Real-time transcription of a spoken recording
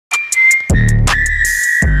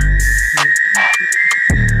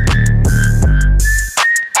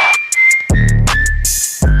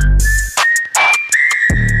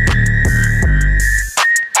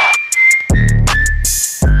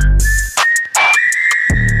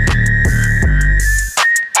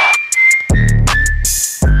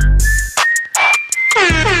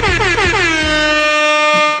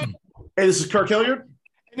Hey, this is Kirk Hilliard.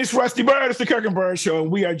 And it's Rusty Byrd. It's the Kirk and Byrd Show,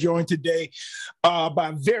 and we are joined today by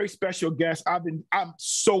a very special guest. I'm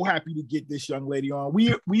so happy to get this young lady on.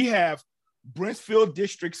 We have Brentsville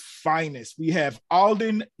District's finest. We have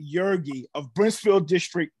Alden Yergey of Brentsville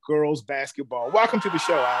District girls basketball. Welcome to the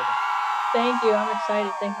show, Alden. Thank you. I'm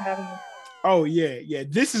excited. Thanks for having me. Oh yeah.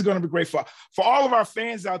 This is going to be great for all of our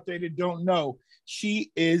fans out there that don't know.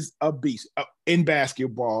 She is a beast in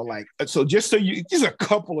basketball. Just a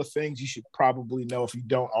couple of things you should probably know if you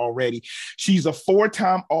don't already. She's a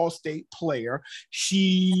 4-time All-State player.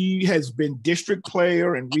 She has been district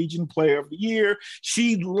player and region player of the year.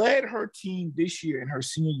 She led her team this year in her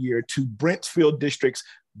senior year to Brentsville District's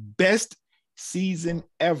best season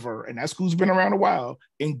ever. And that school's been around a while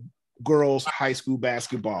in girls high school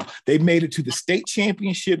basketball. They made it to the state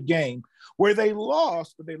championship game where they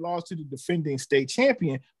lost, but they lost to the defending state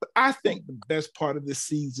champion. But I think the best part of this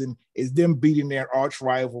season is them beating their arch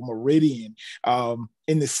rival Meridian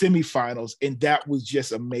in the semifinals. And that was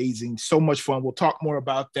just amazing. So much fun. We'll talk more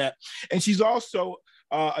about that. And she's also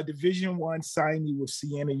a Division I signee with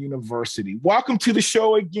Siena University. Welcome to the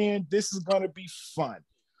show again. This is going to be fun.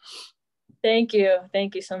 Thank you.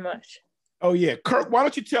 Thank you so much. Oh, yeah. Kirk, why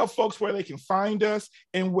don't you tell folks where they can find us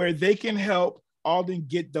and where they can help Alden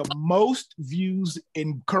get the most views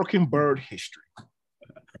in Kirk and Byrd history?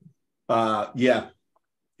 Yeah.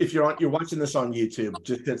 If you're watching this on YouTube,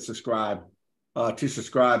 just hit subscribe. To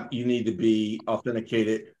subscribe, you need to be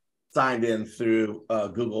authenticated, signed in through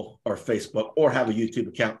Google or Facebook, or have a YouTube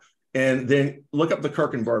account. And then look up the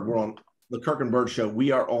Kirk and Byrd. We're on the Kirk and Byrd Show. We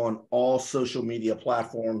are on all social media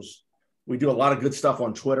platforms. We do a lot of good stuff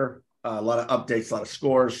on Twitter. A lot of updates, a lot of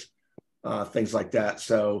scores, things like that.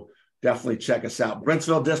 So definitely check us out.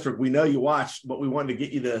 Brentsville District, we know you watched, but we wanted to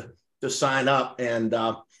get you to sign up. And,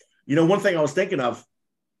 one thing I was thinking of,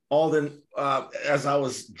 Alden, as I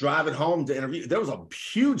was driving home to interview, there was a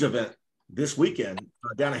huge event this weekend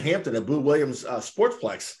down in Hampton at Blue Williams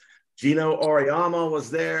Sportsplex. Gino Oriama was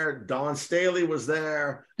there. Don Staley was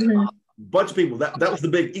there. Mm-hmm. A bunch of people. That was the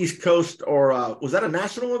big East Coast, or was that a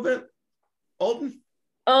national event, Alden?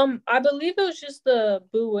 I believe it was just the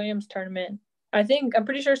Boo Williams tournament. I'm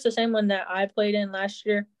pretty sure it's the same one that I played in last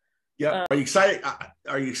year. Yeah. Are you excited?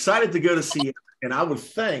 Are you excited to go to see? And I would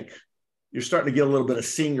think you're starting to get a little bit of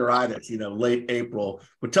senioritis, late April.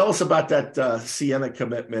 But tell us about that Siena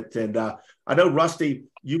commitment. And I know, Rusty,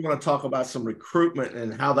 you want to talk about some recruitment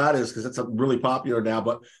and how that is, because it's really popular now.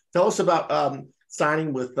 But tell us about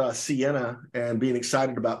signing with Siena and being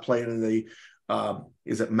excited about playing in the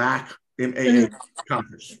is it MAC? MAA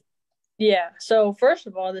conference. Yeah. So first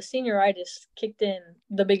of all, the senioritis kicked in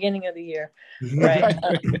the beginning of the year, right?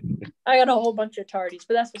 I got a whole bunch of tardies,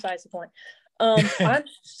 but that's besides the point. I'm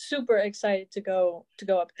super excited to go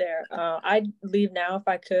up there. I'd leave now if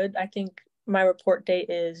I could. I think my report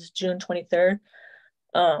date is June 23rd.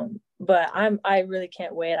 But I really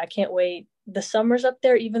can't wait. I can't wait. The summers up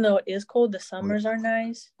there, even though it is cold, the summers are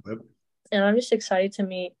nice. Yep. And I'm just excited to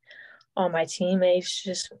meet all my teammates,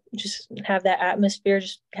 just have that atmosphere,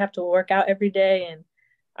 just have to work out every day. And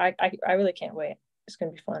I really can't wait. It's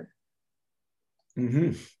going to be fun.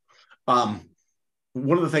 Mm-hmm.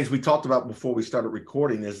 One of the things we talked about before we started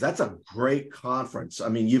recording is that's a great conference. I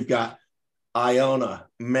mean, you've got Iona,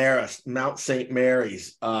 Marist, Mount St.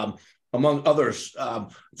 Mary's, among others.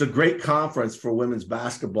 It's a great conference for women's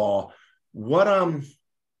basketball. What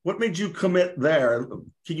made you commit there?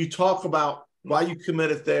 Can you talk about why you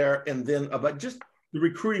committed there, and then about just the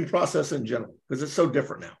recruiting process in general, because it's so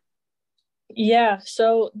different now? Yeah,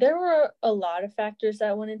 so there were a lot of factors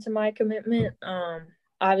that went into my commitment.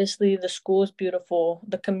 Obviously, the school is beautiful.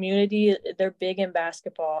 The community, they're big in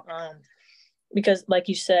basketball. Because like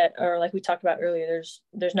you said, or like we talked about earlier,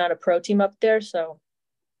 there's not a pro team up there. So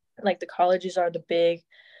like the colleges are the big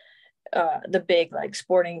like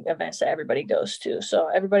sporting events that everybody goes to. So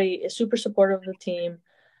everybody is super supportive of the team.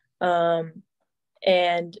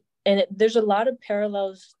 There's a lot of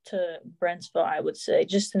parallels to Brentsville, I would say,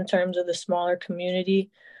 just in terms of the smaller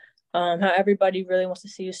community, how everybody really wants to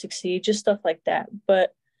see you succeed, just stuff like that.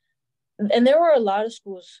 And there were a lot of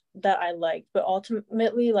schools that I liked, but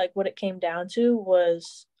ultimately, like, what it came down to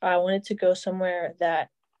was I wanted to go somewhere that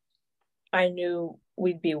I knew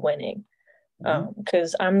we'd be winning.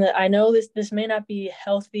 Because I know this may not be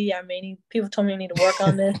healthy. People told me I need to work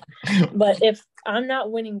on this, but if I'm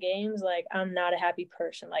not winning games, like, I'm not a happy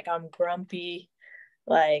person. Like, I'm grumpy.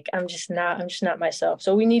 Like, I'm just not myself.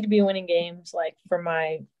 So we need to be winning games, like, for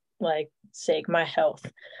my, like, sake, my health.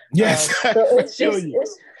 Yes, So it's just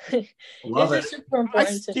Love it's it. just super I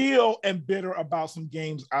important. still am bitter about some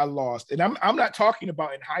games I lost, and I'm not talking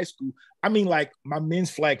about in high school. I mean, like my men's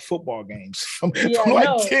flag football games from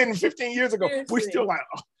like 10, 15 years ago. Seriously. We're still like,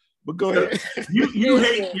 oh, but go ahead. You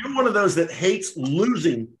hate. You're one of those that hates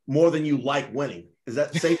losing more than you like winning. Is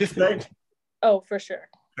that safe to say? Oh, for sure.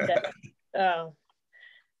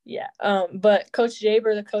 Yeah. But Coach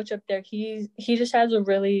Jaber, the coach up there, he just has a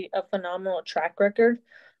phenomenal track record.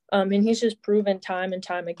 And he's just proven time and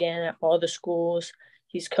time again at all the schools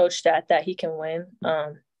he's coached at that he can win.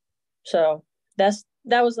 So that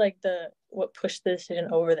was like what pushed the decision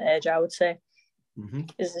over the edge, I would say,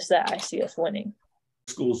 is just that I see us winning.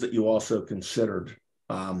 Schools that you also considered,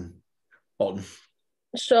 Alden?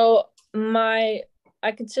 So I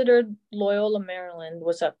considered Loyola, Maryland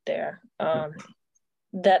was up there.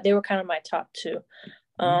 That they were kind of my top two.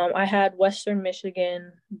 I had Western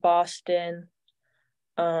Michigan, Boston,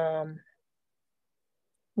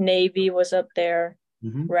 Navy was up there,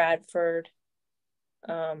 Radford,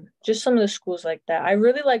 just some of the schools like that. I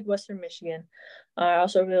really like Western Michigan. I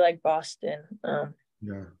also really like Boston. But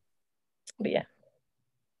yeah.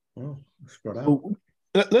 Well, spread out.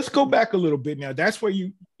 Let's go back a little bit now. That's where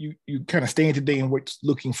you kind of stand today and we're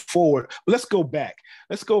looking forward. But let's go back.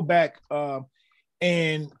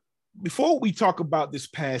 And before we talk about this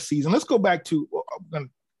past season, let's go back to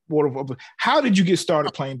how did you get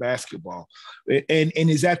started playing basketball? And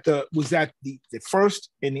was that the first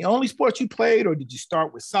and the only sport you played, or did you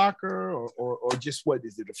start with soccer, or just what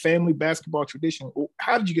is it, a family basketball tradition?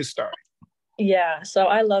 How did you get started? Yeah, so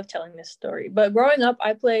I love telling this story. But growing up,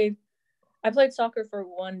 I played soccer for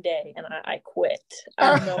one day and I quit.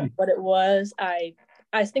 I don't know what it was. I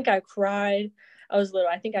think I cried. I was little.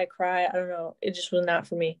 I think I cried. I don't know. It just was not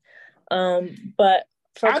for me. But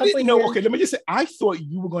for a couple of years, okay, let me just say, I thought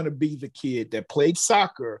you were going to be the kid that played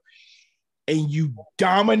soccer and you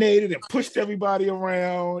dominated and pushed everybody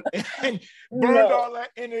around and burned all that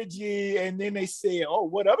energy. And then they said, oh,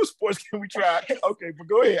 what other sports can we try? Okay, but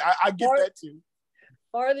go ahead. I get that too.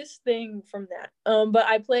 Farthest thing from that. But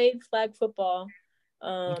I played flag football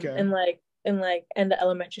in end of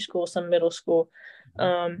elementary school, some middle school.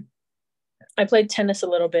 I played tennis a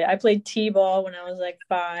little bit. I played t-ball when I was like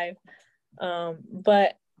 5.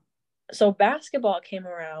 But so basketball came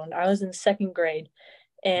around. I was in 2nd grade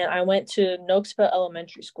and I went to Noakesville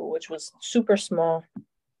Elementary School, which was super small.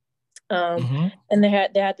 And they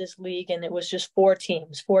had this league and it was just 4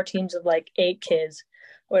 teams of like 8 kids,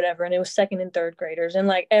 whatever. And it was 2nd and 3rd graders. And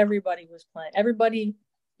like everybody was playing. Everybody,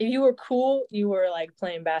 if you were cool, you were like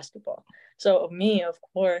playing basketball. So me, of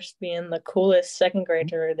course, being the coolest 2nd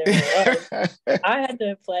grader there was, I had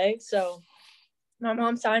to play. So my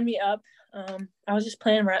mom signed me up. I was just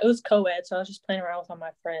playing around. It was co-ed, so I was just playing around with all my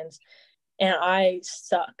friends. And I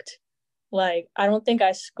sucked. Like, I don't think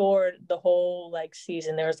I scored the whole, like,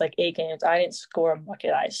 season. There was, like, 8 games. I didn't score a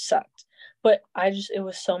bucket. I sucked. But it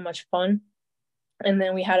was so much fun. And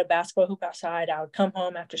then we had a basketball hoop outside. I would come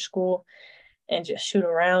home after school and just shoot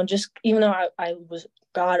around. Just even though I was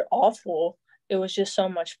god-awful, it was just so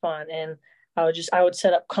much fun. And I would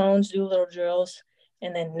set up cones, do little drills.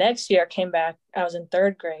 And then next year I came back. I was in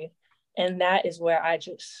 3rd grade. And that is where I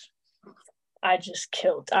just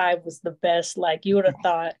killed. I was the best. Like, you would have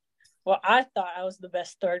thought, well, I thought I was the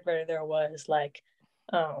best 3rd grader there was. Like,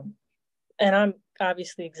 and I'm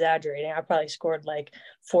obviously exaggerating. I probably scored like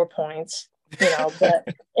 4 points, but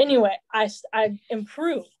anyway, I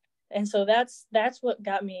improved. And so that's what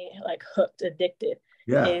got me like hooked, addicted,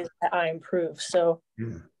 is that I improved. So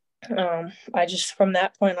I just, from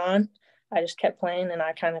that point on, I just kept playing and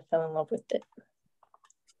I kind of fell in love with it.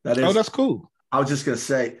 That's cool. I was just going to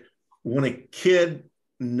say, when a kid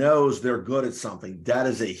knows they're good at something, that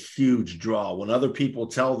is a huge draw. When other people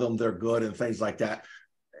tell them they're good and things like that,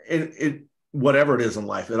 it whatever it is in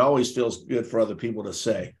life, it always feels good for other people to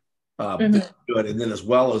say good, and then as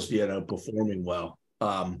well as performing well.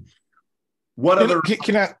 What other?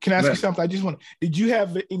 Can I ask you something? I just want. Did you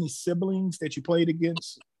have any siblings that you played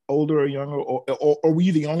against, older or younger, or were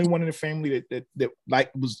you the only one in the family that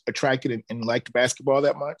like was attracted and liked basketball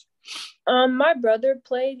that much? My brother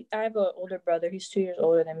played. I have an older brother. He's 2 years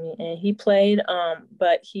older than me, and he played.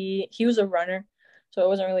 But he was a runner, so it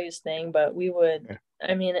wasn't really his thing. But we would. Yeah.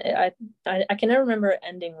 I mean, I can never remember it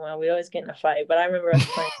ending well. We always get in a fight, but I remember us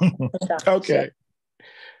playing. Okay.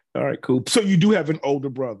 So. All right, cool. So you do have an older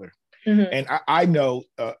brother. And I know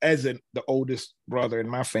as the oldest brother in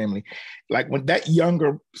my family, like when that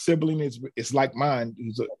younger sibling is like mine,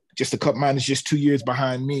 mine is just 2 years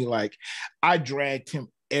behind me. Like I dragged him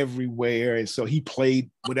everywhere. And so he played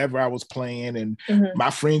whatever I was playing. And my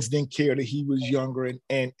friends didn't care that he was younger.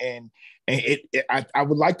 I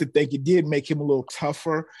would like to think it did make him a little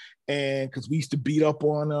tougher. And because we used to beat up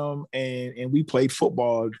on him, and we played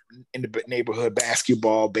football in the neighborhood,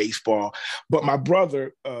 basketball, baseball. But my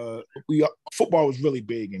brother, football was really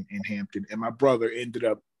big in Hampton. And my brother ended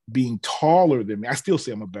up being taller than me. I still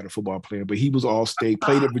say I'm a better football player, but he was all-state,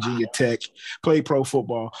 played at Virginia Tech, played pro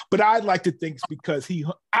football. But I'd like to think it's because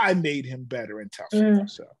I made him better and tougher.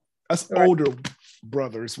 So us older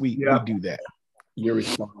brothers, we do that. You're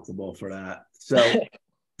responsible for that. So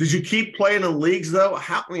did you keep playing in leagues though?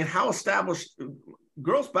 How established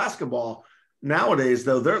girls basketball nowadays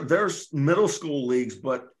though? There's middle school leagues,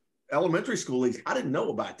 but elementary school leagues, I didn't know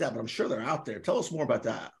about that, but I'm sure they're out there. Tell us more about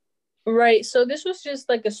that. Right. So this was just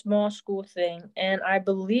like a small school thing. And I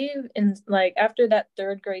believe in like after that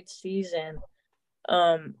third grade season,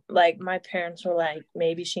 like my parents were like,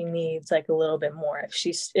 maybe she needs like a little bit more if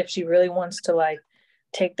she really wants to like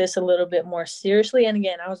take this a little bit more seriously. And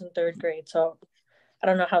again, I was in third grade, so I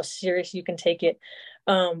don't know how serious you can take it.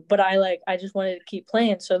 But I just wanted to keep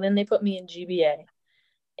playing. So then they put me in GBA,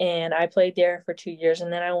 and I played there for 2 years.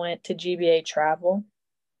 And then I went to GBA travel.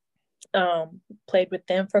 Played with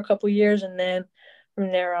them for a couple years, and then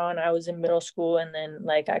from there on I was in middle school, and then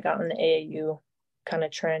like I got on the AAU kind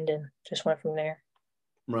of trend and just went from there.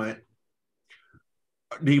 Right.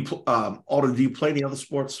 Do you Alden, do you play any other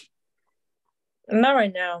sports? Not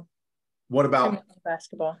right now. What about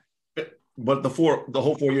basketball? But the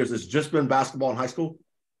whole 4 years has just been basketball in high school?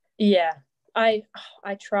 Yeah. I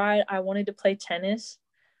tried. I wanted to play tennis,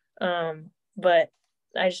 but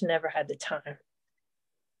I just never had the time.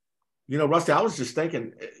 You know, Rusty, I was just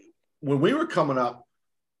thinking when we were coming up,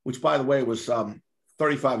 which by the way was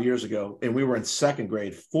 35 years ago, and we were in second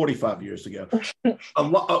grade 45 years ago,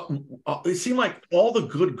 it seemed like all the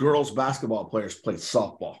good girls basketball players played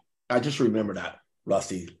softball. I just remember that,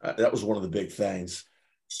 Rusty. That was one of the big things.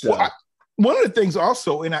 So, one of the things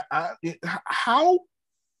also, and how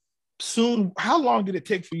long did it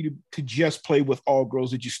take for you to just play with all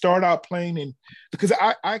girls? Did you start out playing? And because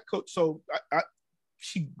I coach, so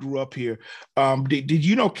she grew up here. Did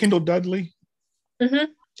you know Kendall Dudley? Mm-hmm.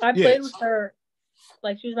 I played with her.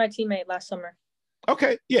 Like she was my teammate last summer.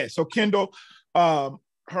 Okay, yeah. So Kendall,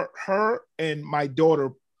 her and my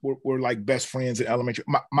daughter were like best friends in elementary.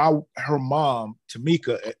 Her mom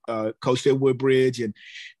Tamika coached at Woodbridge,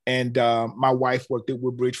 and my wife worked at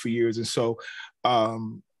Woodbridge for years, and so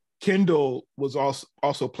Kendall was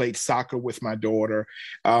also played soccer with my daughter,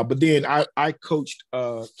 but then I coached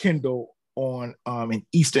Kendall on in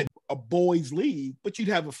Eastern, a boys league, but you'd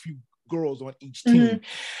have a few girls on each team.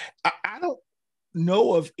 I don't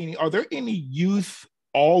know of any. Are there any youth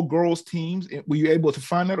all girls teams? Were you able to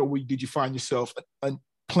find that, or did you find yourself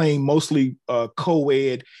playing mostly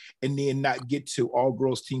co-ed and then not get to all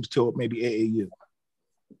girls teams till maybe AAU?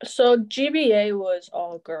 So GBA was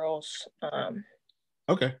all girls.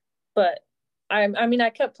 Okay. But I mean, I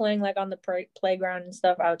kept playing like on the playground and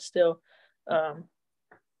stuff. I would still,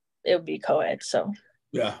 it would be co-ed. So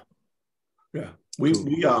yeah. We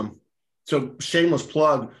so shameless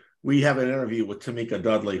plug. We have an interview with Tamika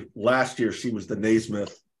Dudley. Last year, she was the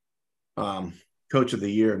Naismith Coach of the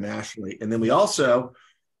Year nationally, and then we also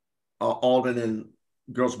Alden and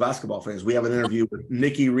girls basketball fans. We have an interview with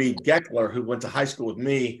Nikki Reed Geckler, who went to high school with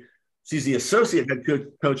me. She's the associate head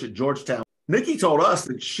coach at Georgetown. Nikki told us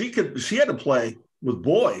that she had to play with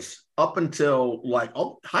boys up until like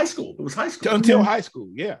high school. It was high school. Until high school,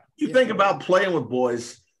 yeah. You think about playing with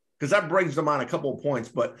boys, because that brings to mind a couple of points,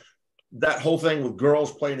 but that whole thing with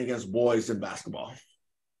girls playing against boys in basketball.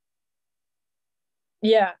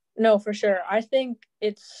 Yeah, no, for sure. I think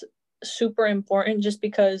it's super important just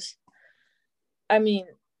because, I mean,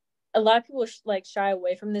 a lot of people like shy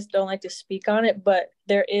away from this, don't like to speak on it, but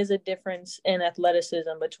there is a difference in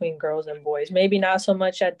athleticism between girls and boys. Maybe not so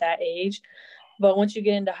much at that age, but once you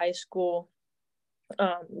get into high school,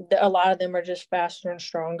 a lot of them are just faster and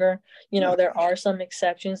stronger. You know, there are some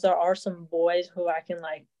exceptions. There are some boys who I can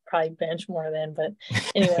like probably bench more than, but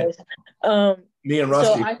anyways. Me and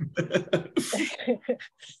Rusty. So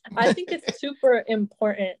I think it's super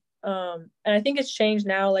important. And I think it's changed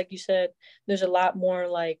now. Like you said, there's a lot more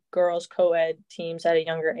like girls co-ed teams at a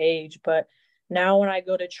younger age. But now when I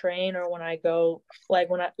go to train, or when I go, like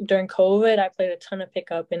during COVID, I played a ton of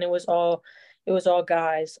pickup, and it was all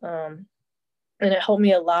guys. And it helped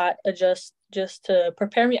me a lot just to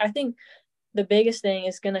prepare me. I think the biggest thing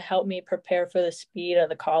is going to help me prepare for the speed of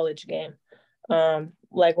the college game.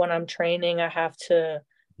 Like when I'm training, I have to,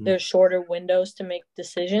 there's shorter windows to make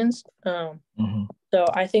decisions. So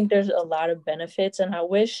I think there's a lot of benefits, and I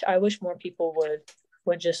wish more people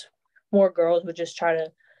would just, more girls would just try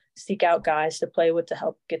to seek out guys to play with to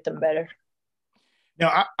help get them better.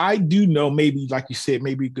 Now, I do know, maybe like you said,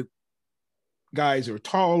 maybe the guys are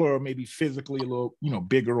taller or maybe physically a little,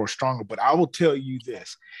 bigger or stronger. But I will tell you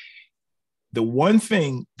this: the one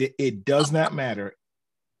thing that it does not matter,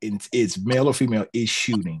 it's male or female, is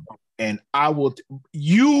shooting. And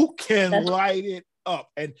you can light it up.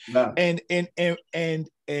 And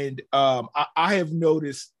I have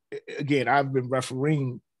noticed, again, I've been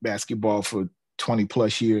refereeing basketball for 20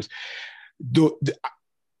 plus years. The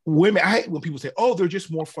women, I hate when people say, "Oh, they're just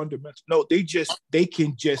more fundamental." No, they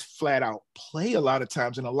can just flat out play a lot of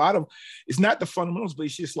times, and a lot of it's not the fundamentals, but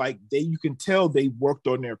it's just like you can tell they worked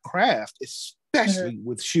on their craft, especially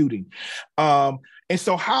with shooting. And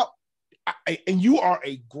so and you are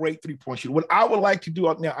a great 3-point shooter. What I would like to do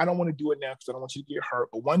now, I don't want to do it now because I don't want you to get hurt,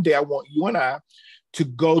 but one day I want you and I to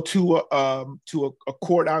go to a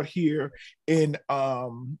court out here in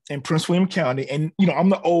Prince William County. And, I'm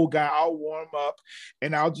the old guy. I'll warm up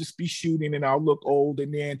and I'll just be shooting and I'll look old.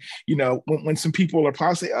 And then, when some people are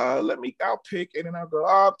probably say, I'll pick. And then I'll go,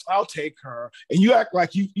 I'll take her. And you act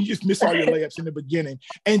like you just miss all your layups in the beginning.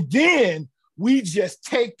 And then we just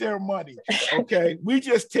take their money. Okay. We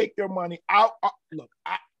just take their money.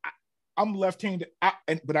 I'm left-handed,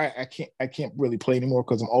 but I can't really play anymore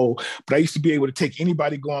because I'm old. But I used to be able to take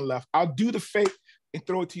anybody going left. I'll do the fake and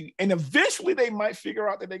throw it to you. And eventually they might figure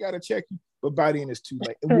out that they got to check you, but by then it's too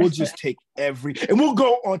late. And we'll just take and we'll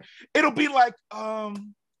go on. It'll be like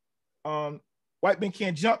White Men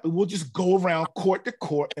Can't Jump, and we'll just go around court to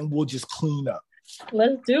court and we'll just clean up.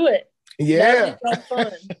 Let's do it. Yeah. That'd be so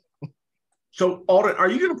fun. So, Alden, are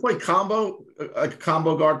you going to play a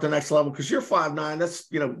combo guard at the next level? Because you're 5'9".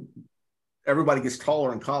 That's, everybody gets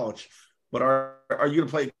taller in college. But are you going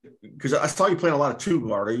to play – because I saw you playing a lot of 2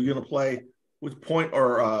 guard. Are you going to play with point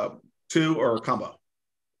or 2 or combo?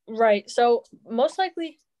 Right. So, most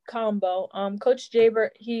likely combo. Coach Jaber,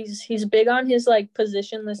 he's big on his,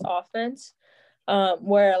 positionless offense,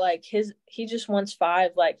 where, he just wants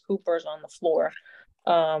 5, hoopers on the floor.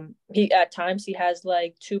 He at times he has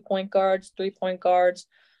 2 point guards, 3 point guards,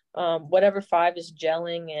 whatever 5 is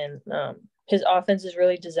gelling, and his offense is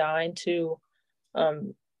really designed to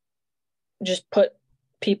just put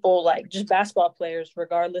people, just basketball players,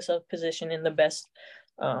 regardless of position, in the best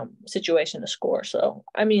situation to score. So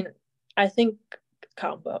I think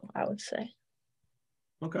combo, I would say.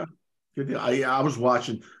 Okay, good deal. I was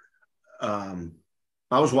watching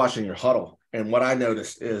your huddle, and what I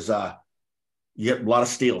noticed is you get a lot of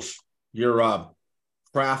steals. You're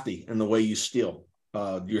crafty in the way you steal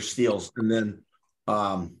your steals, and then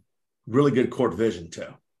really good court vision too.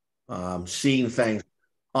 Seeing things.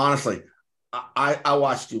 Honestly, I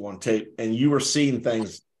watched you on tape, and you were seeing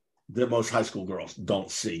things that most high school girls don't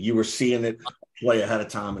see. You were seeing it play ahead of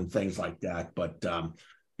time and things like that. But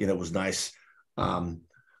it was nice.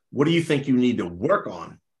 What do you think you need to work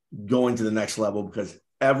on going to the next level? Because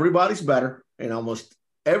everybody's better, and almost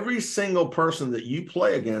every single person that you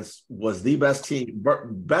play against was the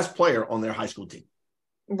best player on their high school team.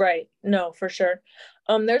 Right. No, for sure.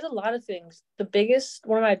 There's a lot of things.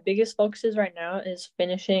 One of my biggest focuses right now is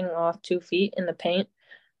finishing off 2 feet in the paint.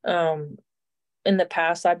 In the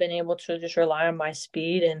past, I've been able to just rely on my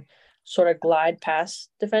speed and sort of glide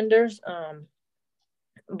past defenders.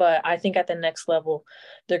 But I think at the next level,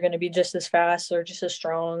 they're going to be just as fast or just as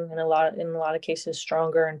strong, and in a lot of cases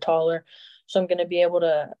stronger and taller. So I'm going to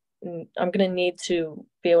need to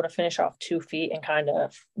be able to finish off 2 feet and kind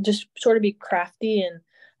of just sort of be crafty and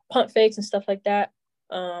punt fakes and stuff like that.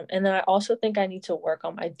 And then I also think I need to work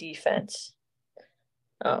on my defense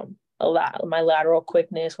a lot, my lateral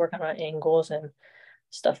quickness, work on my angles and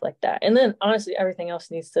stuff like that. And then honestly, everything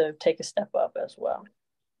else needs to take a step up as well.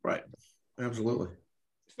 Right. Absolutely.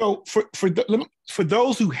 So for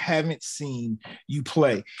those who haven't seen you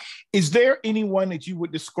play, is there anyone that you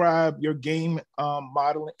would describe your game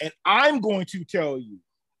modeling? And I'm going to tell you,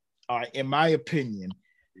 in my opinion,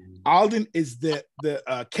 Alden is the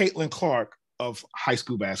Caitlin Clark of high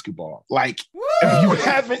school basketball. If you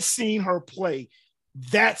haven't seen her play,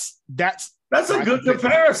 that's a good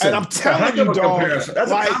comparison. And I'm telling you, dog,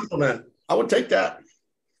 that's a compliment. I would take that.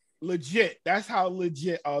 Legit. That's how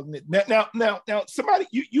legit Alden is. Now, somebody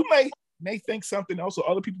you may think something else, or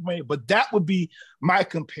other people may, but that would be my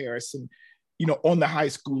comparison. On the high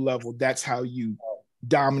school level, that's how you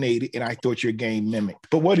dominated, and I thought your game mimicked.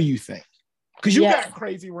 But what do you think? Because you got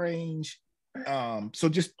crazy range. So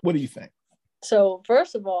just what do you think? So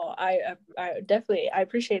first of all, I definitely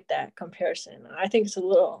appreciate that comparison. I think it's a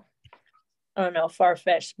little I don't know,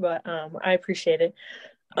 far-fetched, but I appreciate it.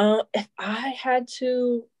 If I had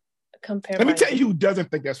to compare, let me tell you who doesn't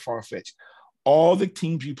think that's far-fetched. All the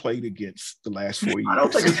teams you played against the last 4 years. I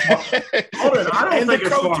don't think it's far-fetched. I don't think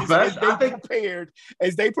it's far-fetched.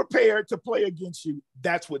 As they prepared to play against you,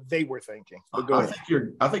 that's what they were thinking. I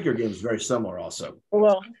think your game is very similar also.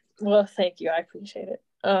 Well, thank you. I appreciate it.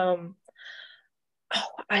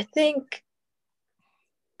 I think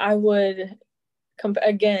I would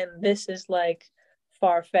again, this is like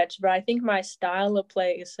far-fetched, but I think my style of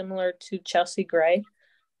play is similar to Chelsea Gray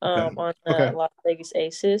on the Las Vegas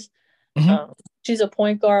Aces. Mm-hmm. She's a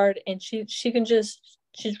point guard, and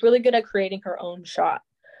she's really good at creating her own shot.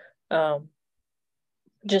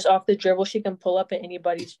 Just off the dribble, she can pull up in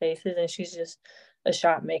anybody's faces, and she's just a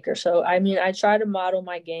shot maker. So, I mean, I try to model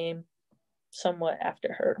my game somewhat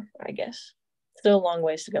after her, I guess. Still a long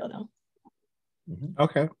ways to go, though. Mm-hmm.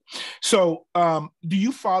 Okay. So, do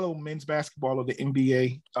you follow men's basketball or the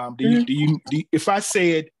NBA? Do you if I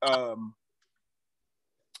said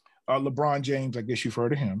LeBron James, I guess you've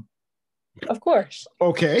heard of him. Of course.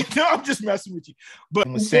 Okay. No, I'm just messing with you. But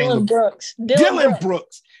Dylan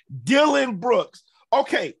Brooks.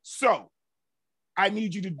 Okay, so I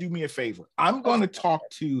need you to do me a favor. I'm going to talk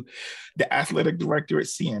to the athletic director at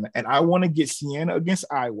Siena, and I want to get Siena against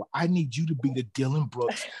Iowa. I need you to be the Dylan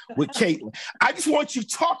Brooks with Caitlin. I just want you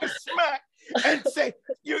talking smack and say,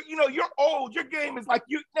 you're old. Your game is like,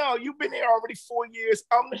 you've been there already 4 years.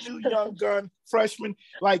 I'm the new young gun freshman.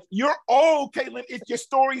 Like, you're old, Caitlin. If your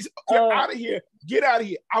stories, you're out of here. Get out of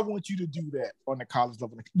here. I want you to do that on the college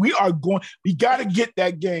level. We got to get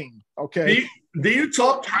that game. Okay. Do you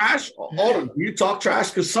talk trash? Alden, do you talk trash?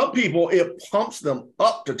 Because some people, it pumps them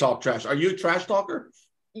up to talk trash. Are you a trash talker?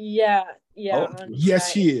 Yeah. Oh,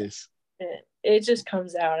 yes, she is. It just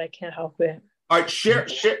comes out. I can't help it. All right,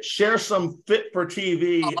 share some fit for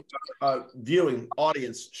TV viewing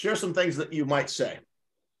audience. Share some things that you might say.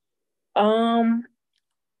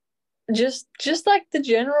 Just like the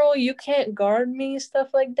general, you can't guard me,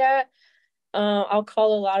 stuff like that. I'll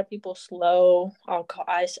call a lot of people slow.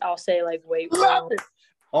 I'll say like wait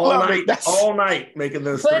all night making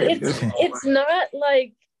those. But it's not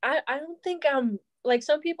like I don't think I'm like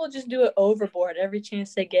some people just do it overboard every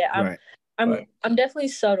chance they get. I'm definitely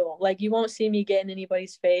subtle. Like, you won't see me get in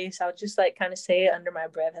anybody's face. I'll just like kind of say it under my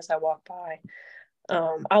breath as I walk by.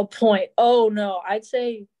 I'll point. Oh no, I'd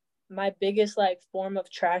say my biggest like form of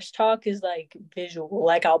trash talk is like visual.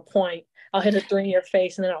 Like, I'll point. I'll hit a 3 in your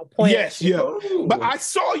face and then I'll point. Yes, yeah. But I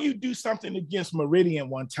saw you do something against Meridian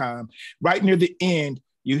one time. Right near the end,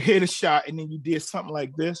 you hit a shot and then you did something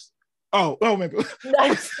like this. Oh my God.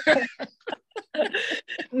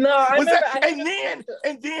 No, I remember.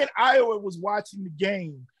 And then Iowa was watching the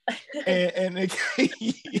game, and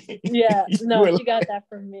yeah, no, she got that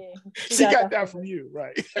from me. She got that from you,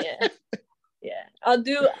 right? Yeah. I'll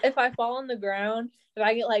do if I fall on the ground. If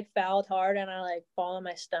I get like fouled hard and I like fall on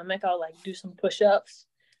my stomach, I'll like do some push-ups.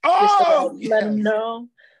 Let them know,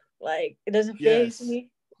 like it doesn't faze me.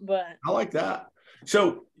 But I like that.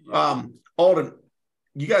 So, Alden,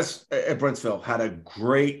 you guys at Brentsville had a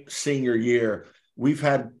great senior year. We've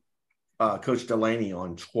had Coach Delaney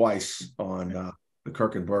on twice on the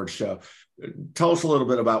Kirk Byrd show. Tell us a little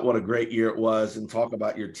bit about what a great year it was and talk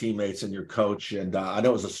about your teammates and your coach. And I know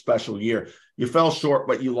it was a special year. You fell short,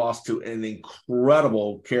 but you lost to an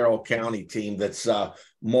incredible Carroll County team that's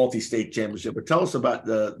multi-state championship. But tell us about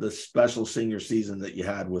the special senior season that you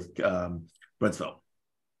had with Brentsville.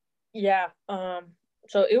 Yeah.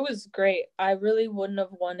 So it was great. I really wouldn't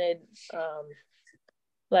have wanted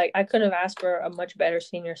I couldn't have asked for a much better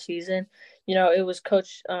senior season. You know, it was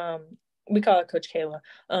Coach we call it Coach Kayla.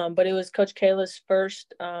 But it was Coach Kayla's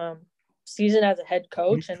first season as a head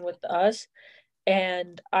coach and with us.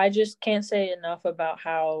 And I just can't say enough about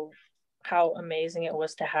how amazing it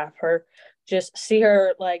was to have her. Just see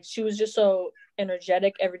her, like, she was just so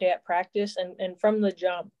energetic every day at practice. And from the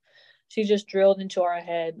jump, she just drilled into our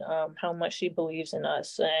head how much she believes in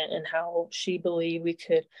us and how she believed we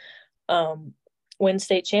could win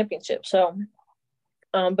state championship. So,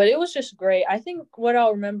 but it was just great. I think what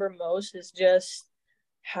I'll remember most is just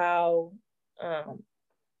how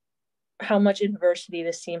much adversity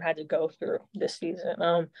this team had to go through this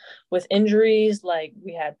season. With injuries, like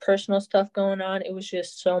we had personal stuff going on. It was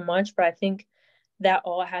just so much, but I think that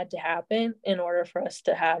all had to happen in order for us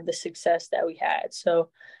to have the success that we had. So,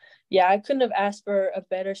 yeah, I couldn't have asked for a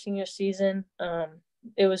better senior season.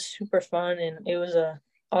 It was super fun, and it was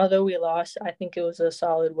although we lost, I think it was a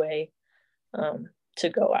solid way to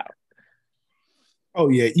go out. Oh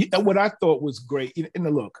yeah, what I thought was great.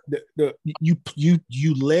 And look,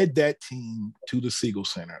 you led that team to the Siegel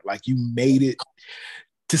Center. Like you made it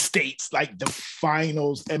to states, like the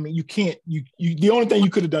finals. I mean, you can't. You the only thing you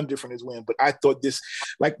could have done different is win. But I thought this,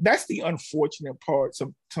 like, that's the unfortunate part.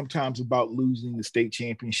 Sometimes about losing the state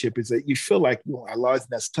championship is that you feel like I lost.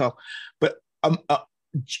 And that's tough, but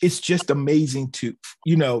it's just amazing to,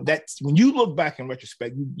 that's when you look back in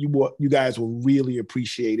retrospect, you guys will really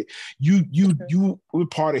appreciate it. You were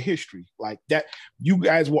part of history like that. You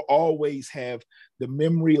guys will always have the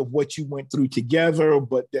memory of what you went through together,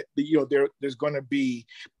 but that, there's going to be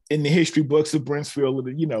in the history books of Brentsville,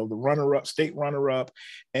 the runner-up, state runner-up,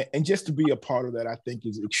 and just to be a part of that, I think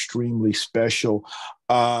is extremely special.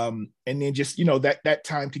 And then just, that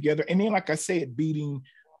time together. And then, like I said, beating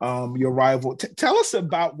your rival. Tell us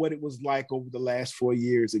about what it was like over the last 4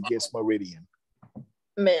 years against Meridian.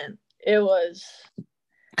 Man, it was.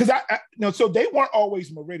 Because so they weren't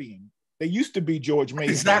always Meridian. They used to be George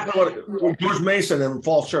Mason. Exactly what George Mason and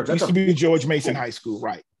Falls Church. That used to be George Mason High School,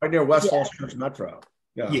 right? Right near West Falls Church Metro.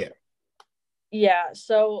 Yeah.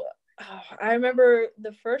 So I remember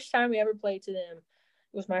the first time we ever played to them,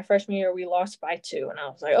 it was my freshman year. We lost by 2, and I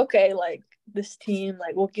was like, okay, like this team,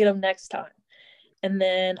 like we'll get them next time. And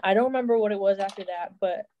then I don't remember what it was after that,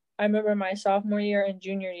 but I remember my sophomore year and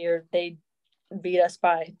junior year, they beat us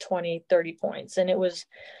by 20, 30 points. And it was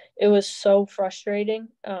so frustrating.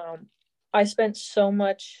 I spent so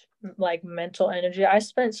much like mental energy. I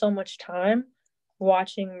spent so much time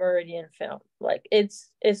watching Meridian film. Like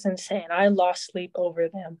it's insane. I lost sleep over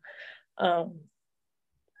them.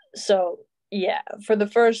 So yeah, for the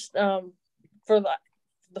first, for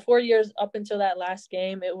the 4 years up until that last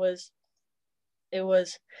game, it was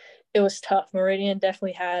tough. Meridian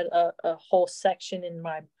definitely had a whole section in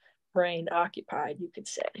my brain occupied, you could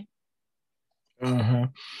say.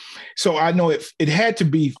 So I know it had to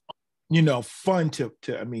be, fun to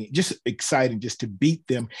I mean, just exciting just to beat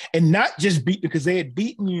them, and not just beat them because they had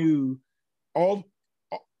beaten you all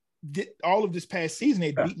of this past season.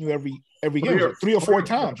 They'd beaten you every game, 3 or 4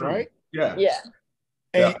 times, right? Yeah.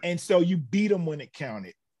 And so you beat them when it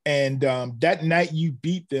counted. And that night you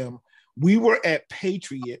beat them. We were at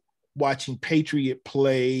Patriot watching Patriot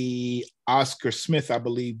play Oscar Smith, I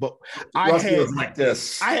believe. But I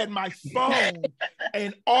had my phone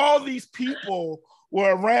and all these people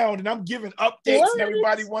were around and I'm giving updates and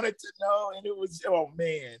everybody wanted to know. And it was, oh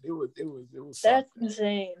man, it was that's something.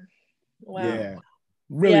 Insane. Wow. Yeah.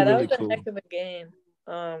 Really that was cool. A heck of a game.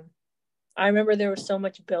 I remember there was so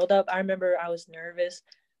much buildup. I remember I was nervous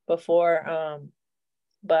before.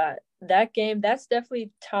 But that game, that's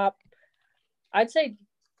definitely I'd say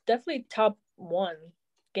definitely top 1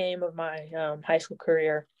 game of my high school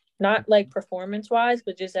career. Not like performance-wise,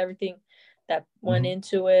 but just everything that went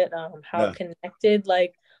into it, how connected,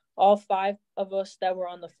 like all 5 of us that were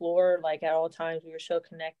on the floor, like at all times, we were so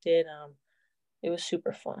connected. It was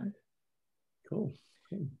super fun. Cool.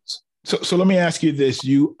 So let me ask you this.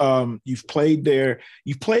 You've played there.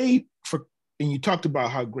 You've played for, and you talked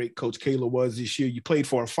about how great Coach Kayla was this year. You played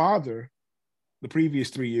for her father the previous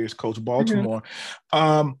 3 years, Coach Baltimore.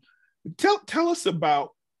 Tell us about,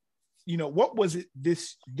 what was it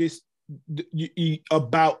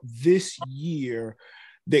about this year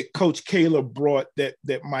that Coach Kayla brought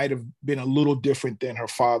that might have been a little different than her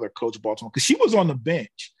father, Coach Baltimore, because she was on the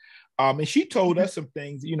bench. And she told us some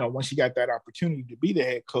things, when she got that opportunity to be the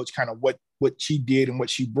head coach, kind of what she did and what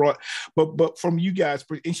she brought. But from you guys,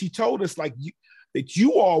 and she told us that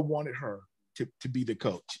you all wanted her to be the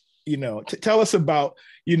coach. Tell us about,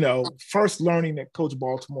 first learning that Coach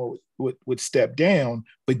Baltimore would step down,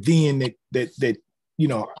 but then that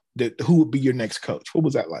who would be your next coach? What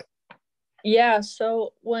was that like? Yeah,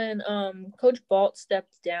 so when Coach Balt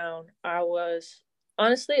stepped down, I was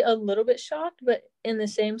honestly a little bit shocked, but in the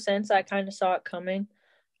same sense, I kind of saw it coming.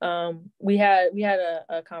 We had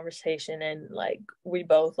a conversation and like we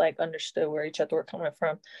both like understood where each other were coming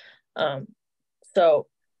from. So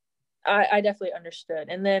I definitely understood.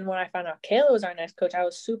 And then when I found out Kayla was our next coach, I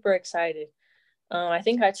was super excited. I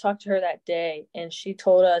think I talked to her that day and she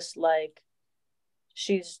told us like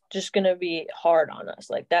she's just going to be hard on us.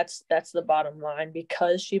 Like that's the bottom line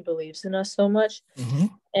because she believes in us so much.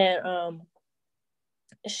 And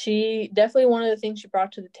she definitely, one of the things she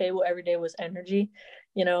brought to the table every day was energy.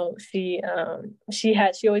 She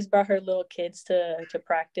always brought her little kids to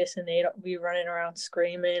practice and they'd be running around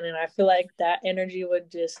screaming. And I feel like that energy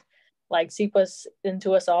would just like seep us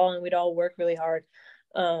into us all and we'd all work really hard.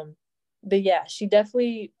 But yeah, she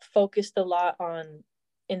definitely focused a lot on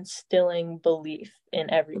instilling belief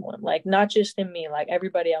in everyone, like not just in me, like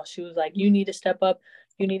everybody else. She was like, you need to step up,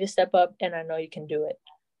 you need to step up, and I know you can do it.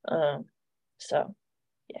 So,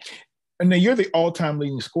 yeah. And then you're the all-time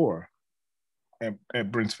leading scorer at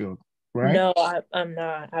Brentsville, right? No, I'm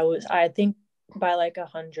not. I think by like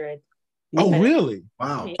 100. Oh, really?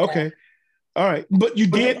 Wow. Yeah. Okay. All right. But you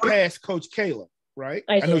did pass Coach Kayla, right?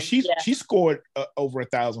 I know did, she scored over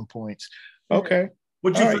 1,000 points. Okay.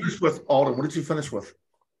 What did you finish with, Alden? What did you finish with?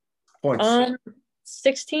 Points.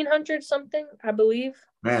 1,600 something, I believe.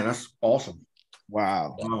 Man, that's awesome.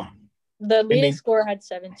 Wow. The leading scorer had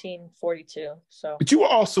 1,742. So, but you were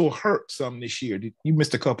also hurt some this year. You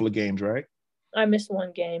missed a couple of games, right? I missed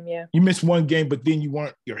one game. Yeah. You missed one game, but then you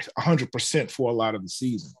weren't 100% for a lot of the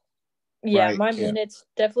season. Yeah, right? My minutes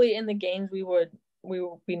definitely in the games we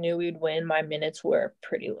knew we'd win. My minutes were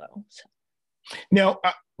pretty low. So. Now,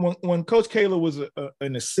 when Coach Kayla was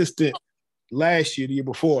an assistant last year, the year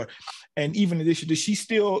before, and even this year,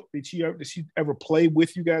 did she ever play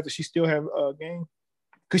with you guys? Does she still have a game?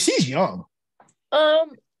 Because she's young.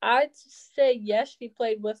 I'd say yes, she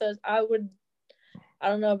played with us. I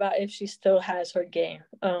don't know about if she still has her game.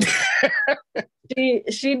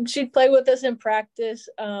 She'd play with us in practice.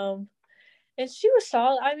 And she was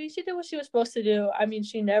solid. I mean, she did what she was supposed to do. I mean,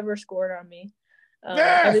 she never scored on me.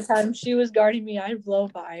 Every time she was guarding me, I'd blow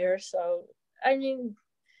by her. So, I mean,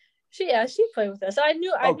 she played with us. I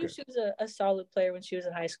knew she was a solid player when she was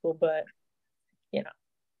in high school, but, you know.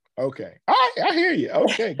 Okay. All right. I hear you.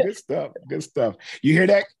 Okay. Good stuff. Good stuff. You hear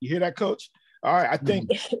that? You hear that, Coach? All right. I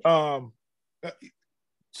think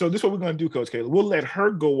so this is what we're going to do, Coach Kayla. We'll let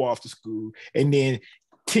her go off to school, and then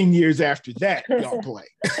 10 years after that, y'all play.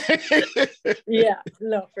 Yeah,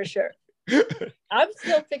 no, for sure. I'm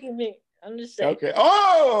still picking me. I'm just saying. Okay.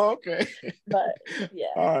 Oh, okay. But yeah.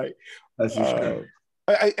 All right. That's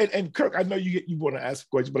and Kirk, I know you want to ask a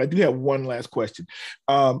question, but I do have one last question.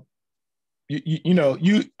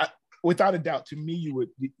 You without a doubt, to me, you were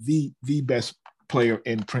the best player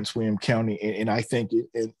in Prince William County, and I think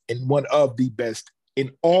in one of the best in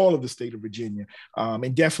all of the state of Virginia,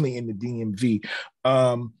 and definitely in the DMV.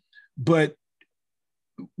 But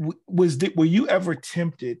were you ever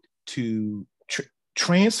tempted to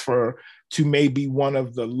transfer to maybe one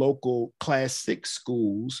of the local Class 6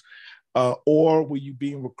 schools, or were you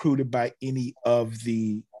being recruited by any of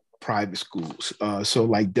the private schools? So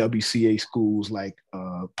like WCA schools, like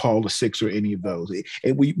Paul VI or any of those.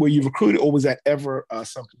 And were you recruited, or was that ever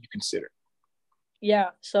something you considered?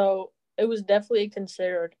 Yeah, so it was definitely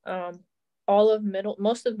considered.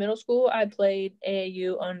 Most of middle school, I played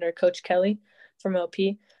AAU under Coach Kelly from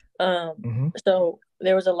LP. So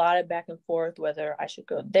there was a lot of back and forth whether I should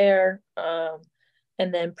go there.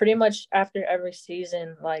 And then pretty much after every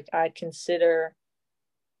season, like I'd consider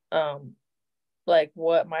like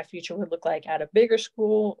what my future would look like at a bigger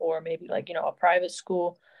school or maybe like, a private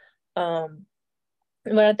school. But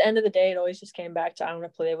at the end of the day, it always just came back to I want to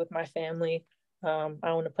play with my family. I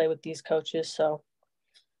want to play with these coaches. So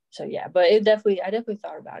yeah, but I definitely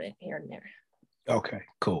thought about it here and there. Okay,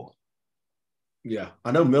 cool. Yeah, I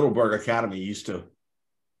know Middleburg Academy used to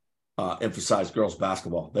emphasize girls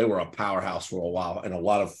basketball. They were a powerhouse for a while, and a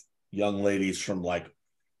lot of young ladies from like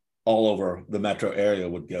all over the metro area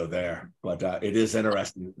would go there. But it is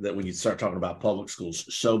interesting that when you start talking about public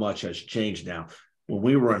schools, so much has changed now. When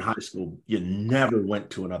we were in high school, you never went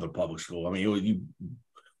to another public school. I mean,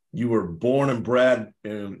 you were born and bred,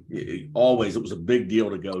 and it was a big deal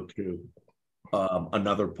to go to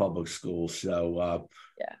another public school. So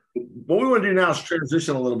yeah, what we want to do now is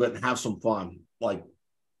transition a little bit and have some fun, like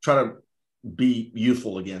try to be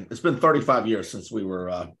youthful again. It's been 35 years since we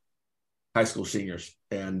were high school seniors,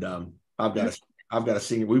 and I've got a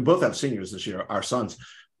senior. We both have seniors this year, our sons.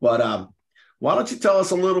 But why don't you tell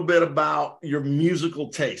us a little bit about your musical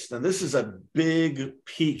taste? And this is a big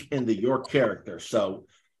peek into your character. So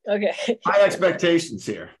okay, high expectations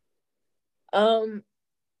here.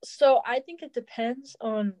 So I think it depends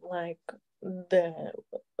on like the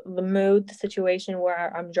mood, the situation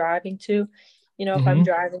where I'm driving to. If I'm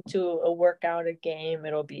driving to a workout, a game,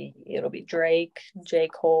 it'll be Drake, J.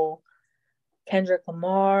 Cole, Kendrick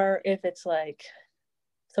Lamar. If it's like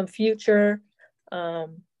some Future,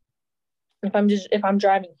 if I'm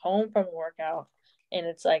driving home from a workout and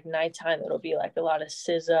it's like nighttime, it'll be like a lot of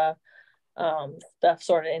SZA, stuff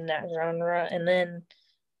sort of in that genre. And then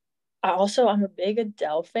I'm a big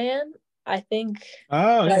Adele fan. I think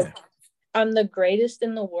I'm the greatest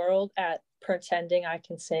in the world at pretending I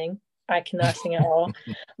can sing. I cannot sing at all,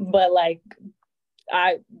 but like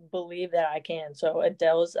I believe that I can. So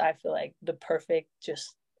Adele's, I feel like the perfect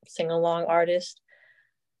just sing along artist.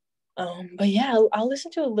 But yeah, I'll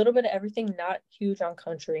listen to a little bit of everything. Not huge on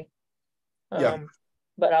country,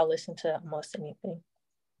 but I'll listen to almost anything.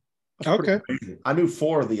 Okay. Amazing. I knew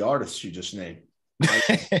 4 of the artists you just named.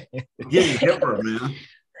 Getting hipper, man.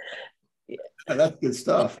 Yeah, that's good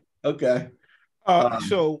stuff. Okay.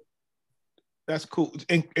 So that's cool.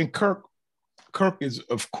 And Kirk is,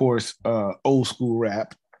 of course, old school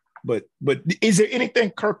rap. But is there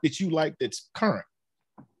anything, Kirk, that you like that's current?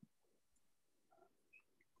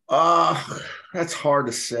 That's hard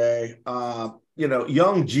to say. Young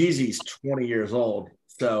Jeezy's 20 years old.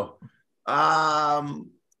 So I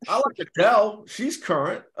like Adele. She's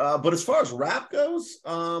current. But as far as rap goes,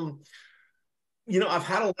 I've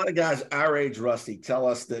had a lot of guys our age, Rusty, tell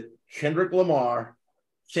us that Kendrick Lamar,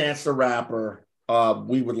 Chance the Rapper,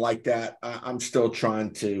 we would like that. I'm still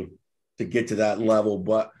trying to get to that level.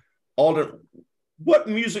 But Alden, what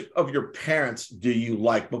music of your parents do you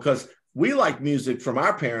like? Because we like music from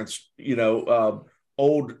our parents,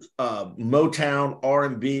 old Motown,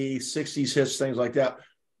 R&B, 60s hits, things like that.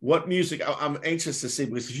 What music? I'm anxious to see,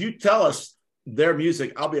 because if you tell us their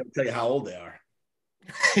music, I'll be able to tell you how old they are.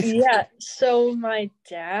 Yeah, so my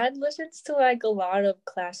dad listens to like a lot of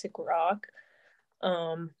classic rock.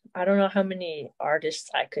 I don't know how many artists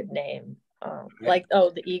I could name.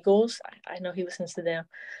 The Eagles. I know he listens to them.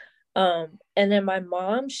 And then my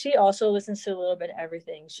mom, she also listens to a little bit of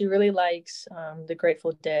everything. She really likes the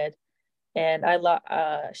Grateful Dead, and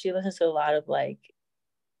she listens to a lot of like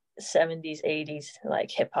 70s, 80s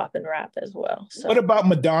like hip hop and rap as well. So what about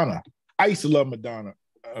Madonna? I used to love Madonna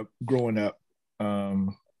growing up.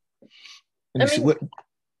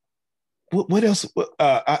 What else?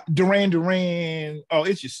 Duran. Oh,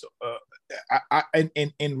 it's just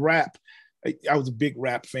in rap. I was a big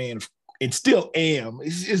rap fan and still am.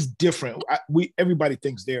 It's different. Everybody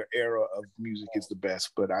thinks their era of music is the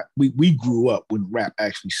best, but we grew up when rap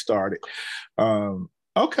actually started.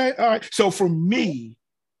 Okay, all right. So for me,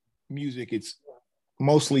 music, it's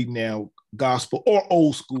mostly now gospel or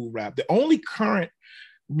old school rap. The only current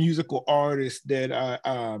musical artist that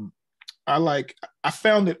I like, I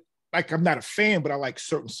found that, like, I'm not a fan, but I like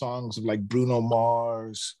certain songs of like Bruno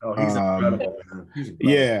Mars. Oh, he's incredible, man. He's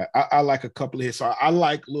incredible. Yeah, I like a couple of his songs. I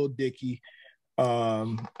like Lil Dicky. I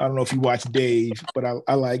don't know if you watch Dave, but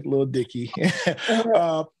I like Lil Dicky.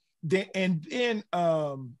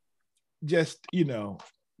 Just,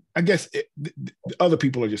 I guess the other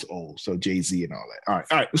people are just old. So Jay-Z and all that.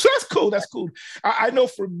 All right. So that's cool. That's cool. I know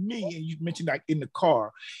for me, and you mentioned like in the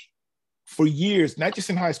car, for years, not just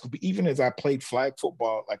in high school, but even as I played flag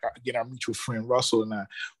football, like again, our mutual friend Russell and I,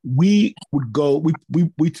 we would go, we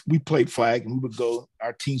played flag, and we would go,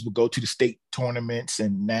 our teams would go to the state tournaments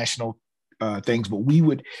and national things, but we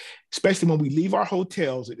would, especially when we leave our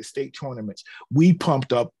hotels at the state tournaments, we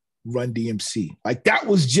pumped up Run DMC. Like that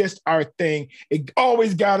was just our thing. It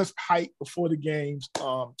always got us hyped before the games.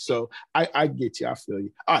 So I get you. I feel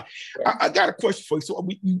you. All right. I got a question for you. So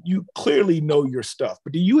you clearly know your stuff,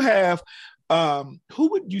 but do you have,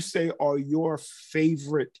 who would you say are your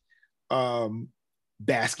favorite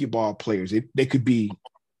basketball players? They could be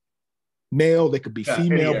male, they could be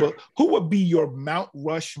female, but who would be your Mount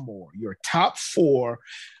Rushmore, your top 4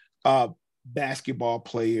 basketball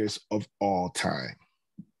players of all time?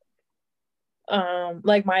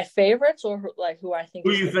 Like my favorites, or like who I think?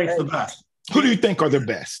 Who do you think's the best? Who do you think are the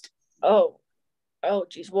best? Oh,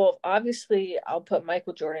 geez. Well, obviously, I'll put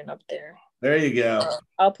Michael Jordan up there. There you go.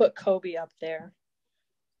 I'll put Kobe up there.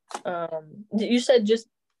 You said just.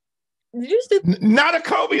 Did you say not a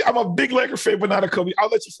Kobe? I'm a big Laker fan, but not a Kobe. I'll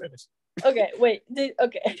let you finish. Okay, wait.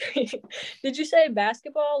 Did you say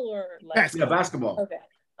basketball or like? Basketball. Yeah, basketball. Okay.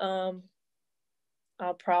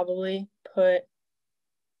 I'll probably put.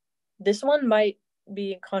 This one might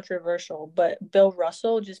be controversial, but Bill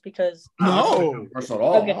Russell, just because. No. Russell at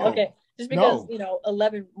all. Okay. Just because,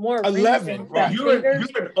 11 more. 11. Right. You're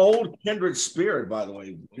an old kindred spirit, by the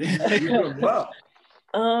way. You're doing well.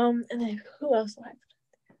 And then who else?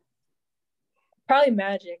 Probably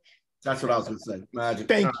Magic. That's what I was going to say. Magic.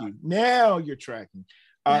 Thank you. Now you're tracking.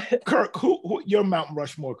 Kirk, who your Mount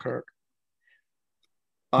Rushmore, Kirk?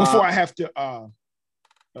 Before I have to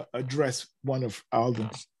address one of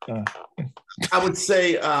Alden's. I would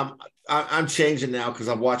say I'm changing now because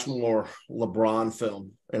I've watched more LeBron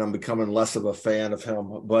film and I'm becoming less of a fan of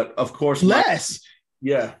him. But of course, less.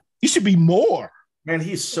 Yeah, you should be more. Man,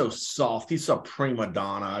 he's so soft. He's a prima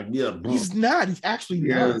donna. Yeah, he's not. He's actually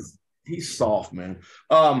not. He's soft, man.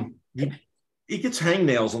 He gets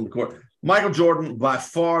hangnails on the court. Michael Jordan, by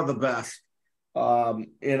far the best.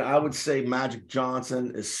 And I would say Magic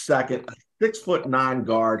Johnson is second. 6'9"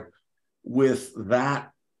 guard with that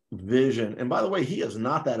vision. And by the way, he is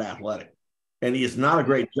not that athletic, and he is not a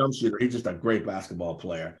great jump shooter. He's just a great basketball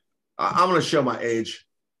player. I'm going to show my age.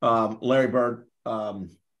 Larry Bird,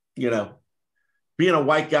 being a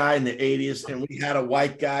white guy in the 80s, and we had a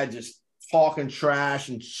white guy just talking trash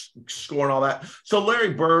and scoring all that. So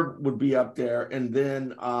Larry Bird would be up there. And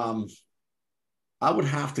then I would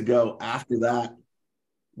have to go after that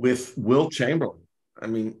with Will Chamberlain. I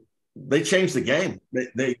mean, they changed the game.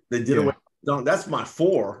 They did away with dunk. That's my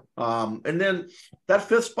 4. And then that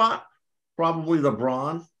 5th spot, probably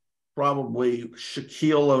LeBron, probably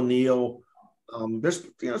Shaquille O'Neal. There's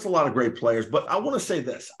a lot of great players, but I want to say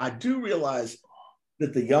this. I do realize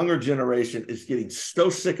that the younger generation is getting so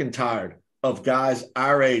sick and tired of guys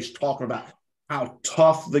our age talking about how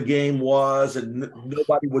tough the game was and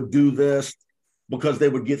nobody would do this because they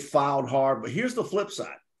would get fouled hard. But here's the flip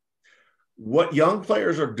side. What young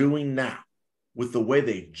players are doing now with the way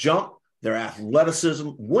they jump, their athleticism,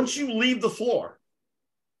 once you leave the floor,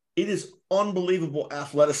 it is unbelievable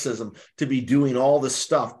athleticism to be doing all this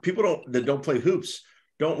stuff. People that don't play hoops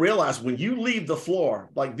don't realize when you leave the floor,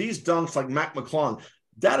 like these dunks like Mac McClung,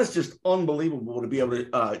 that is just unbelievable to be able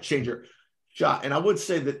to change your shot. And I would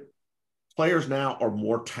say that players now are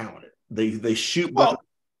more talented. They shoot well.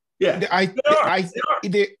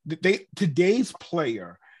 Today's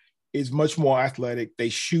player is much more athletic. They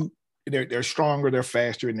shoot. They're stronger. They're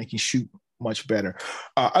faster, and they can shoot much better.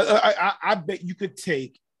 I bet you could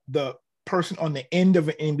take the person on the end of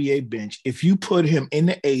an NBA bench. If you put him in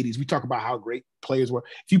the 80s, we talk about how great players were.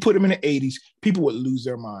 If you put him in the 80s, people would lose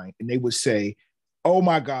their mind, and they would say, "Oh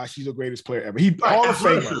my gosh, he's the greatest player ever." He's Hall of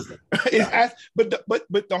Famer.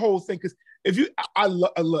 But the whole thing, because I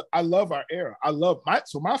love our era.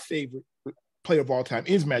 My favorite player of all time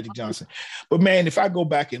is Magic Johnson. But man, if I go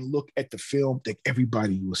back and look at the film, that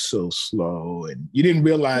everybody was so slow and you didn't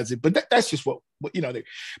realize it. But that's just what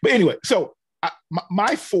but anyway, so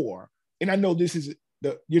my 4, and I know this is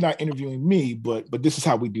you're not interviewing me, but this is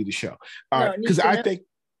how we do the show. Because I think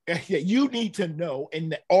you need to know,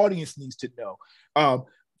 and the audience needs to know.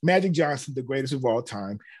 Magic Johnson, the greatest of all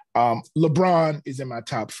time. LeBron is in my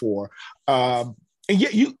top 4. And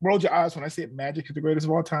yet you rolled your eyes when I said Magic is the greatest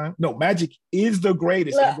of all time. No, Magic is the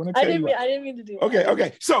greatest. Look, I didn't mean to do that.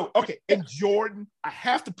 Okay. So, and Jordan, I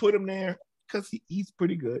have to put him there because he's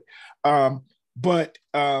pretty good. But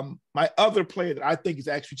my other player that I think has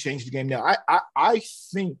actually changed the game now, I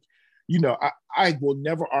think, I will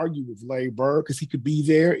never argue with Larry Bird because he could be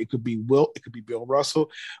there. It could be Wilt. It could be Bill Russell.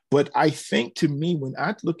 But I think, to me, when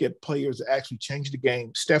I look at players that actually changed the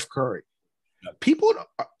game, Steph Curry, people,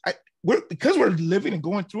 because we're living and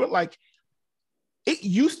going through it, like it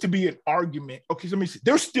used to be an argument. Okay, so let me see.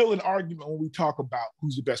 There's still an argument when we talk about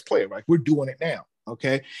who's the best player. Like we're doing it now.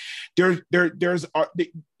 Okay, there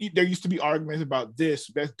used to be arguments about this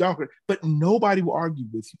best dunker, but nobody will argue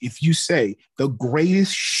with you if you say the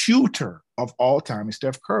greatest shooter of all time is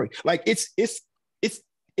Steph Curry. Like it's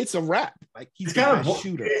a wrap. Like he's the best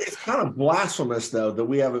shooter. It's kind of blasphemous though that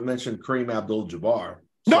we haven't mentioned Kareem Abdul-Jabbar.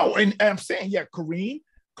 No, and I'm saying Kareem.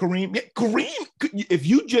 If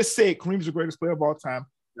you just say Kareem's the greatest player of all time,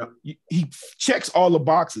 he checks all the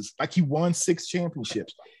boxes. Like he won 6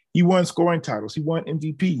 championships. He won scoring titles. He won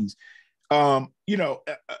MVPs.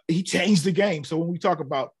 He changed the game. So when we talk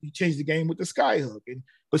about he changed the game with the skyhook,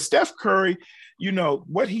 but Steph Curry,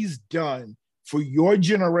 what he's done for your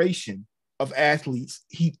generation of athletes,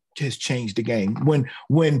 he has changed the game. When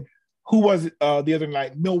who was it the other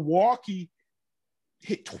night? Milwaukee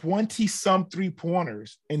hit 20-some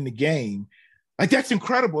 3-pointers in the game. Like, that's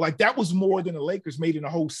incredible. Like, that was more than the Lakers made in a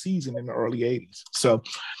whole season in the early 80s. So,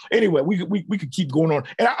 anyway, we could keep going on.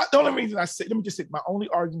 And the only reason I say, let me just say, my only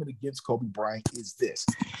argument against Kobe Bryant is this.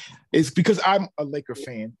 It's because I'm a Laker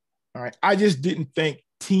fan, all right? I just didn't think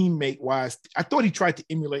teammate-wise, I thought he tried to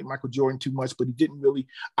emulate Michael Jordan too much, but he didn't really.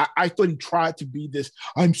 I thought he tried to be this,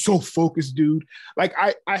 I'm so focused dude. Like,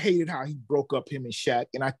 I hated how he broke up him and Shaq,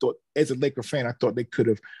 and I thought, as a Laker fan, I thought they could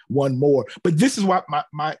have won more. But this is what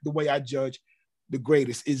the way I judge the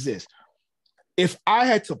greatest is this. If I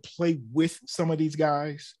had to play with some of these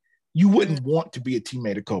guys, you wouldn't want to be a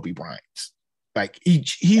teammate of Kobe Bryant's. Like,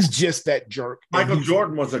 he's just that jerk. Michael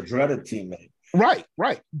Jordan was a dreaded teammate. Right.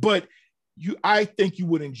 But I think you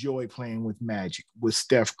would enjoy playing with Magic, with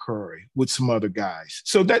Steph Curry, with some other guys.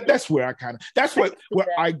 So that's where where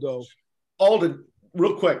I go. Alden,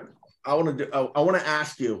 real quick, I want to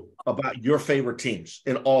ask you about your favorite teams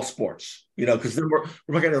in all sports. Because then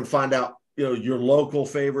we're going to find out your local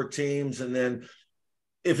favorite teams, and then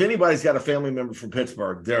if anybody's got a family member from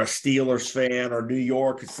Pittsburgh, they're a Steelers fan, or New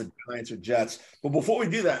York, it's the Giants or Jets. But before we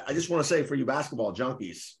do that, I just want to say, for you basketball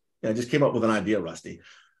junkies, I just came up with an idea, Rusty.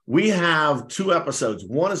 We have 2 episodes.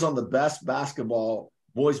 One is on the best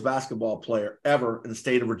boys basketball player ever in the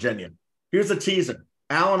state of Virginia. Here's a teaser.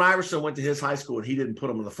 Allen Iverson went to his high school and he didn't put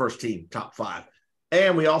him in the first team, top 5.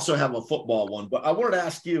 And we also have a football one. But I wanted to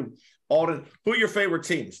ask you, Alden, who are your favorite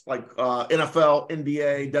teams? Like NFL,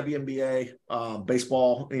 NBA, WNBA,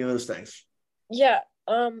 baseball, any of those things? Yeah.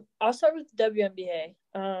 I'll start with the WNBA.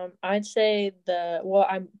 I'd say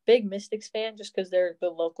I'm a big Mystics fan just because they're the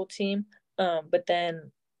local team. But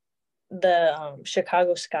then the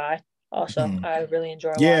Chicago Sky also I really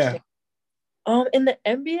enjoy watching. In the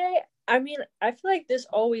NBA, I mean, I feel like this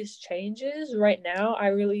always changes. Right now, I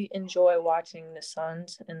really enjoy watching the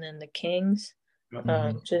Suns and then the Kings.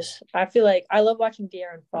 I feel like I love watching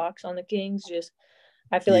De'Aaron Fox on the Kings.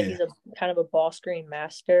 I feel like he's a kind of a ball screen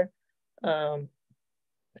master. And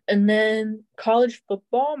then college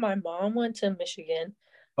football, my mom went to Michigan.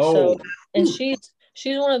 And she's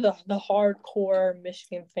one of the hardcore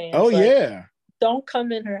Michigan fans. Oh, like, yeah. Don't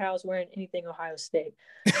come in her house wearing anything Ohio State.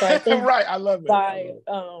 So I think right, I love it.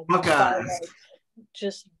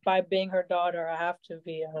 By being her daughter, I have to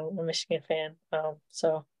be a Michigan fan.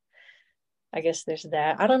 So I guess there's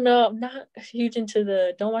that. I don't know. I'm not huge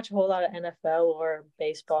into don't watch a whole lot of NFL or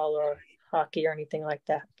baseball or hockey or anything like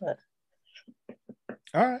that. But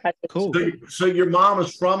all right, cool. So your mom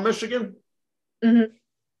is from Michigan? Mm-hmm.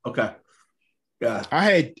 Okay. Yeah.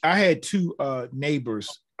 I had 2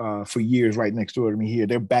 neighbors for years right next door to me here.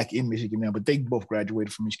 They're back in Michigan now, but they both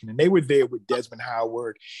graduated from Michigan. And they were there with Desmond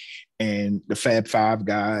Howard and the Fab Five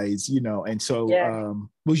guys, And so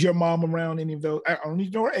was your mom around any of those? I don't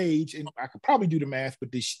need to know her age, and I could probably do the math,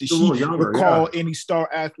 but did she recall any star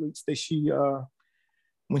athletes that she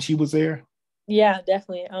when she was there? Yeah,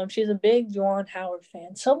 definitely. She's a big Juwan Howard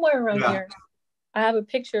fan. Somewhere around here, I have a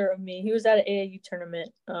picture of me. He was at an AAU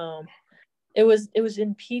tournament. It was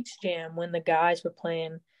in Peach Jam when the guys were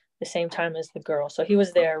playing the same time as the girls. So he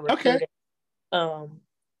was there recruiting.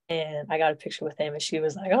 And I got a picture with him, and she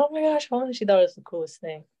was like, "Oh my gosh!" She thought it was the coolest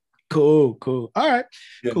thing. Cool. All right,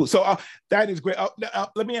 cool. So that is great.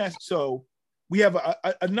 Let me ask. So we have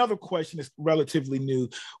another question that's relatively new.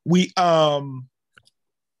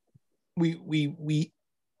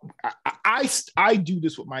 I do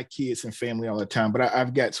this with my kids and family all the time, but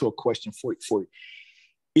I've got a question for you.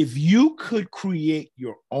 If you could create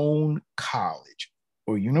your own college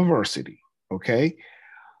or university, okay,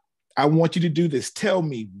 I want you to do this. Tell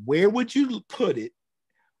me, where would you put it?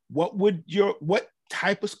 What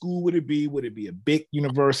type of school would it be? Would it be a big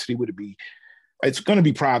university? It's going to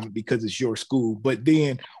be private because it's your school, but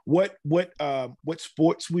then what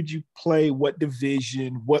sports would you play? What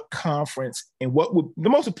division, what conference, and the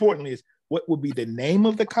most importantly is what would be the name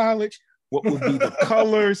of the college? What would be the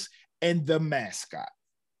colors and the mascot?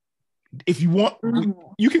 If you want,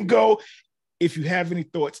 you can go if you have any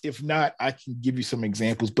thoughts. If not, I can give you some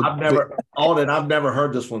examples. But I've never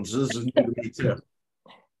heard this one. So this is new to me too.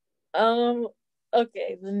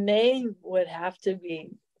 Okay, the name would have to be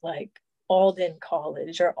like Alden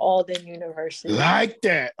College or Alden University. Like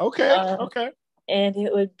that. Okay. Okay. And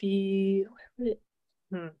it would be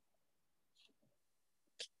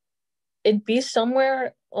it'd be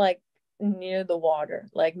somewhere like near the water,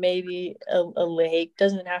 like maybe a lake.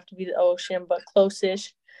 Doesn't have to be the ocean, but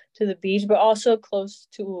close-ish to the beach, but also close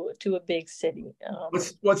to a big city.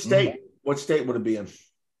 What state? What state would it be in?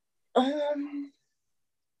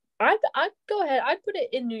 I'd go ahead. I'd put it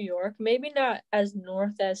in New York. Maybe not as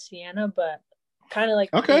north as Siena, but kind of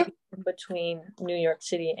like in between New York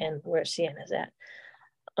City and where Siena's at.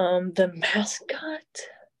 The mascot,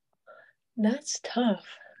 that's tough.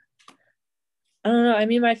 I don't know. I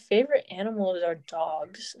mean, my favorite animals are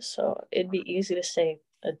dogs, so it'd be easy to say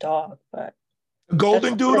a dog, but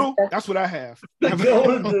Golden Doodle? That's what I have. The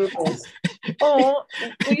Golden Doodles. Oh,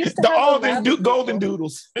 we used to have Golden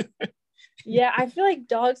Doodles. Yeah, I feel like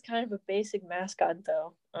dog's kind of a basic mascot,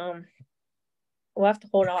 though. We'll have to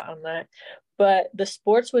hold out on that. But the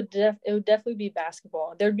sports would definitely be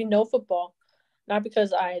basketball. There'd be no football, not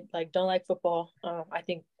because I don't like football. I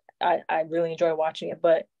think I really enjoy watching it,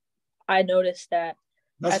 but I noticed that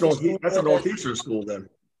that's a Northeastern school then,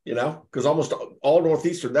 because almost all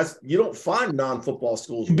Northeastern, you don't find non-football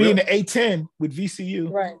schools. Being the A10 with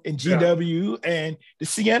VCU, right, and GW, and does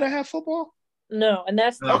Siena have football? No, and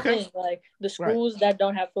that's the thing. Like the schools that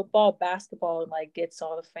don't have football, basketball gets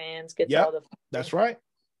all the fans, all the. That's right.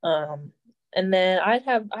 And then I'd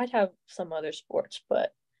have some other sports,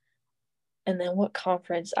 and then what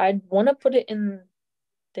conference? I'd want to put it in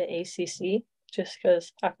the ACC just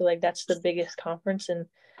because I feel like that's the biggest conference, and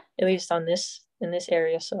at least in this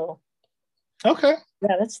area. So. Okay.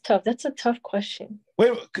 Yeah, that's tough. That's a tough question.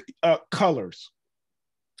 Wait, colors.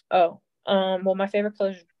 Oh, well, my favorite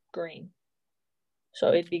color is green. So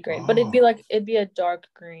it'd be green, but it'd be a dark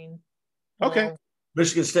green. Okay.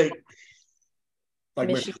 Michigan State. Like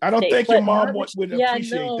Michigan I don't State, think but your mom not would yeah,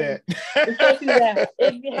 appreciate no. that. It can't be that.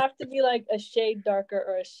 It have to be like a shade darker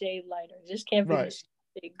or a shade lighter. It just can't be Right. Michigan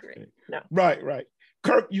State gray. No. Right.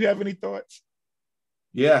 Kirk, you have any thoughts?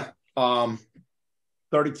 Yeah.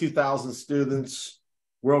 32,000 students,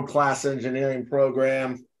 world-class engineering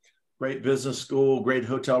program, great business school, great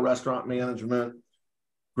hotel restaurant management,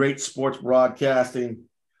 great sports broadcasting.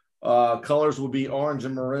 Colors would be orange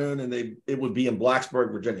and maroon, and it would be in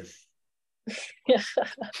Blacksburg, Virginia.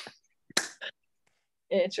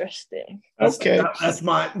 Interesting. Okay.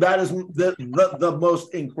 That is the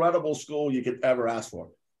most incredible school you could ever ask for.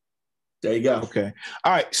 There you go. Okay.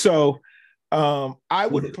 All right. So I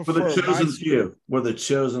would prefer for the chosen few. We're the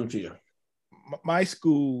chosen few. My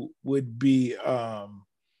school would be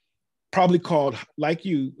probably called, like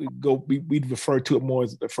you we'd refer to it more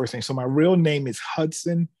as the first name. So my real name is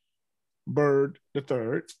Hudson Byrd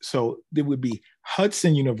III. So there would be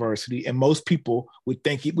Hudson University, and most people would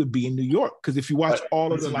think it would be in New York, because if you watch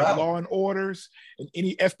all of the like Law and Orders and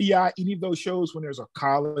any FBI, any of those shows, when there's a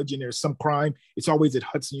college and there's some crime, it's always at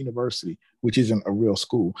Hudson University, which isn't a real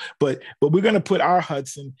school. But we're going to put our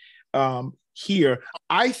Hudson here.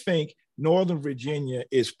 I think Northern Virginia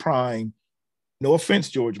is prime. No offense,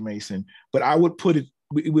 George Mason, but I would put it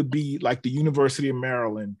would be like the University of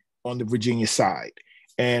Maryland on the Virginia side.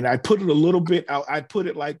 And I put it a little bit out. I put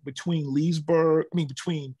it like between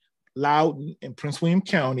between Loudoun and Prince William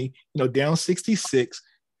County, down 66,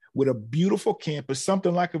 with a beautiful campus,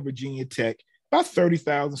 something like a Virginia Tech, about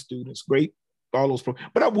 30,000 students, great, all those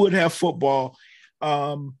programs. But I would have football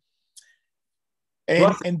and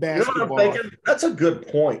basketball. You know what I'm thinking? That's a good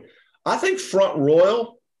point. I think Front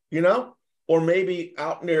Royal, or maybe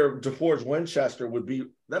out near DeForest, Winchester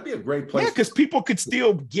that'd be a great place. Yeah, because people could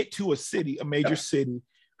still get to a major city.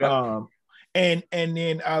 Yeah. And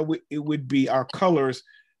then it would be our colors.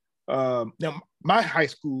 Now my high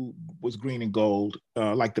school was green and gold,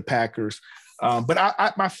 like the Packers. But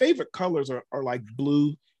my favorite colors are like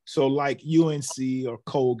blue. So like UNC or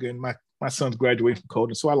Colgan. My son's graduating from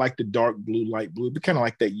Colgan, so I like the dark blue, light blue, but kind of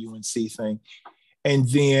like that UNC thing. And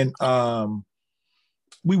then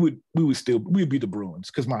we'd be the Bruins,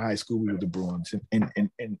 because my high school, we were the Bruins. And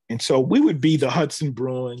so we would be the Hudson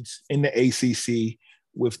Bruins in the ACC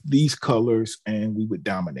with these colors, and we would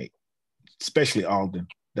dominate, especially Alden.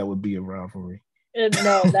 That would be a rivalry.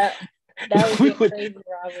 No, that would be a crazy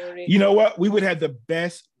rivalry. You know what? We would have the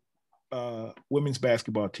best women's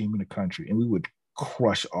basketball team in the country, and we would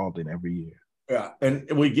crush Alden every year. Yeah, and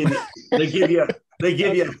they give you a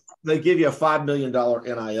 $5 million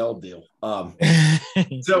NIL deal.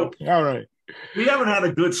 So all right, we haven't had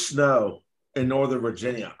a good snow in Northern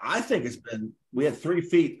Virginia. I think we had 3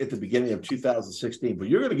 feet at the beginning of 2016, but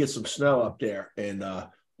you're going to get some snow up there in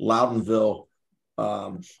Loudonville.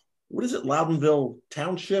 What is it? Loudonville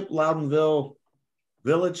Township, Loudonville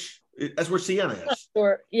Village. That's where Siena is.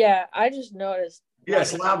 Sure. Yeah, I just noticed.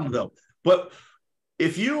 Yes, Loudonville. But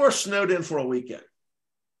if you are snowed in for a weekend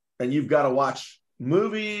and you've got to watch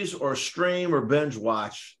movies or stream or binge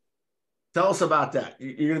watch, tell us about that.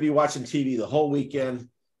 You're going to be watching TV the whole weekend,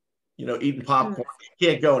 eating popcorn. You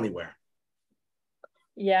can't go anywhere.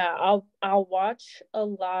 Yeah, I'll watch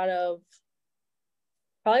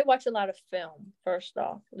probably watch a lot of film first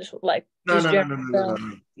off. Just like No.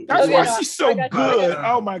 That's why she's so good.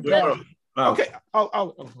 Oh my God. Oh. Okay,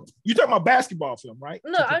 you're talking about basketball film, right?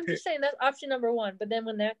 No, I'm just saying that's option number one. But then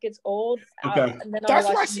when that gets old, okay, that's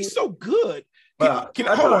why she's so good. Hold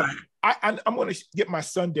on. I'm going to get my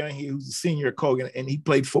son down here, who's a senior at Colgan, and he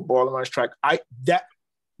played football on my track. That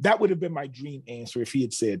would have been my dream answer if he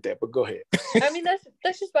had said that. But go ahead. I mean,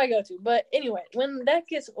 that's just my go-to. But anyway, when that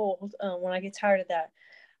gets old, when I get tired of that,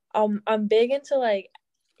 I'm big into like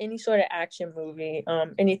any sort of action movie,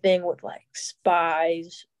 anything with like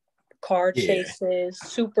spies, car chases,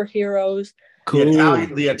 superheroes. Cool.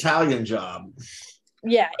 The Italian Job.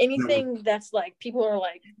 Yeah, anything that's like people are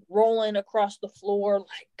like rolling across the floor,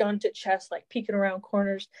 like gun to chest, like peeking around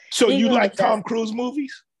corners. So you like Tom Cruise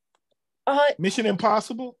movies? Mission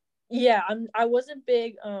Impossible? Yeah, I wasn't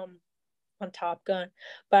big on Top Gun,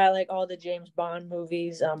 but I like all the James Bond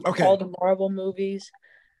movies, all the Marvel movies.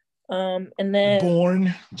 And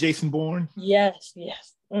then Jason Bourne. Yes. Me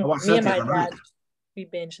and my dad, we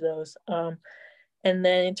binge those. And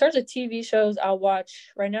then in terms of TV shows,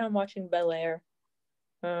 right now I'm watching Bel Air.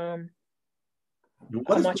 What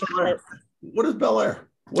is Bel Air?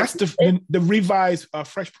 That's the revised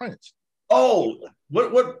Fresh Prince. Oh,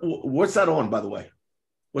 what's that on, by the way?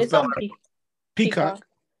 It's on Peacock.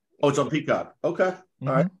 Oh, it's on Peacock. Okay. Mm-hmm.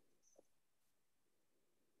 All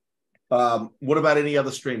right. What about any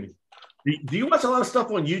other streaming? Do you watch a lot of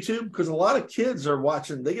stuff on YouTube? Because a lot of kids are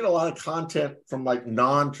watching, they get a lot of content from like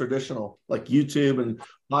non-traditional, like YouTube and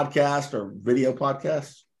podcast or video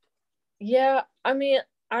podcasts. Yeah, I mean,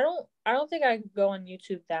 I don't think I go on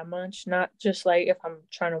YouTube that much. Not just like if I'm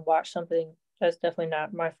trying to watch something. That's definitely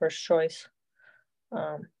not my first choice.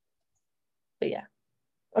 But yeah.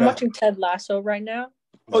 I'm watching Ted Lasso right now.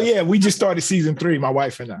 Oh yeah, we just started season 3, my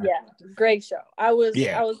wife and I. Yeah, great show. I was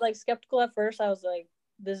like skeptical at first. I was like,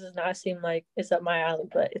 this does not seem like it's up my alley,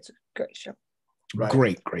 but it's a great show.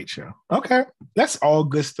 Right. Great show. Okay, that's all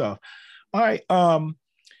good stuff. All right,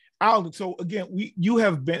 Alden. So again, you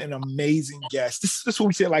have been an amazing guest. This is what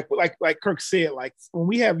we said. Like Kirk said. Like when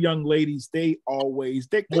we have young ladies, they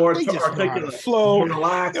just know how to flow.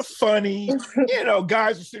 They're funny.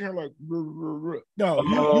 Guys are sitting here like, no,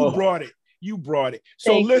 you brought it. You brought it.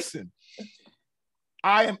 So listen.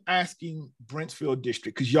 I am asking Brentsville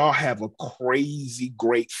District because y'all have a crazy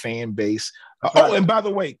great fan base. And by the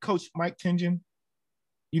way, Coach Mike Tingen,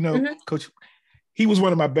 Coach, he was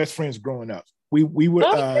one of my best friends growing up. We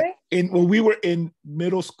were we were in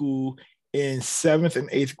middle school in 7th and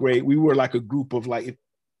 8th grade. We were like a group of like, if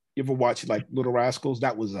you ever watch like Little Rascals,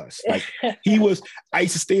 that was us. Like I used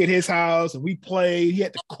to stay at his house and we played. He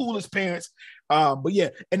had the coolest parents. But yeah,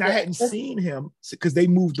 and I hadn't seen him because they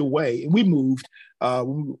moved away and we moved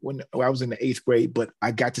when I was in the 8th grade, but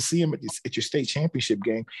I got to see him at your state championship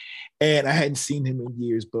game and I hadn't seen him in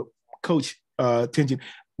years. But Coach Tingen,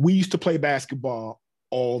 we used to play basketball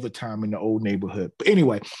all the time in the old neighborhood. But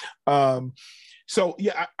anyway, so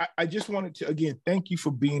yeah, I just wanted to, again, thank you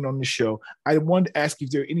for being on the show. I wanted to ask if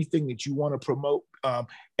there anything that you want to promote.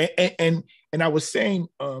 And I was saying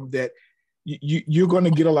that you're going to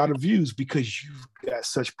get a lot of views because you've got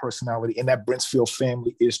such personality and that Brentsville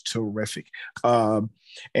family is terrific. And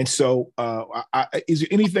so is there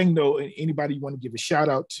anything though, anybody you want to give a shout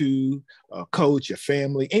out to, coach, your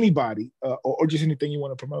family, anybody, or just anything you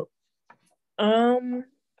want to promote?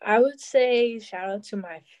 I would say shout out to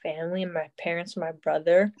my family, my parents, my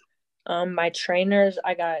brother. My trainers,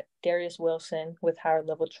 I got Darius Wilson with higher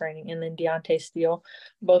level training and then Deontay Steele,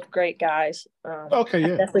 both great guys.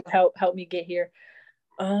 Definitely helped me get here.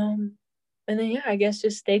 And then, yeah, I guess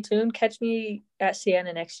just stay tuned. Catch me at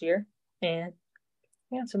Siena next year. And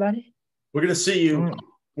yeah, that's about it. We're going to see you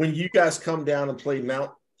when you guys come down and play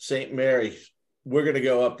Mount St. Mary. We're going to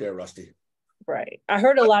go up there, Rusty. Right. I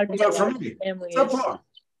heard a lot of people from family.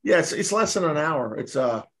 Yeah, it's less than an hour. It's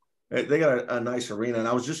they got a nice arena. And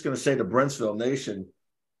I was just going to say to Brentsville Nation,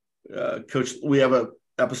 Coach, we have an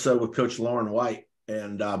episode with Coach Lauren White,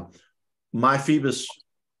 and my Phoebus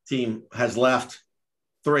team has left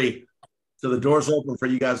 3. So the door's open for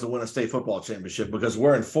you guys to win a state football championship because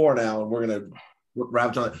we're in 4 now, and we're going to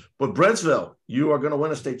wrap on it. But Brentsville, you are going to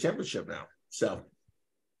win a state championship now. So,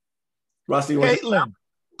 Rusty, Caitlin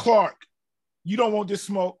Clark, you don't want this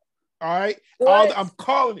smoke, all right? Alden, I'm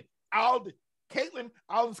calling it. Alden. Caitlin,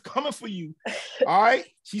 Alden's coming for you. All right?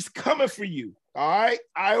 She's coming for you. All right?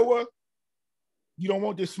 Iowa, you don't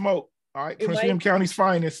want this smoke. All right? Prince William County's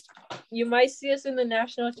finest. You might see us in the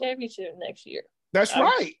national championship next year. That's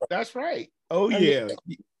right. That's right. Oh, yeah.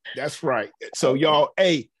 That's right. So, y'all,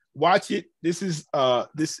 hey, watch it. This is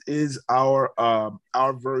our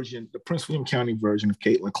version, the Prince William County version of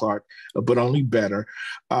Caitlin Clark, but only better.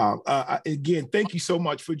 Again, thank you so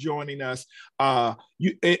much for joining us.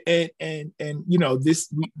 We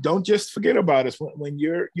don't just forget about us when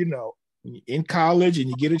you're in college and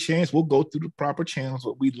you get a chance. We'll go through the proper channels,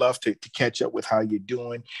 but we'd love to catch up with how you're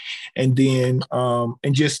doing, and then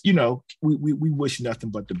we wish nothing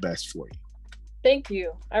but the best for you. Thank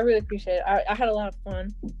you. I really appreciate it. I had a lot of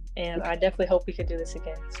fun, and I definitely hope we could do this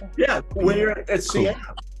again. So. Yeah, when you're at Siena,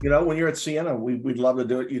 when you're at Siena, we'd love to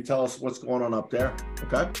do it. You tell us what's going on up there,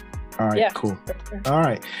 okay? All right, yeah, cool. Sure. All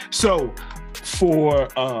right. So for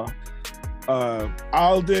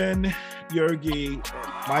Alden Yergey,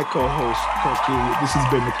 my co-host, Kirk, this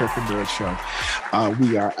has been the Kirk Byrd Show.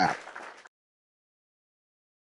 We are out.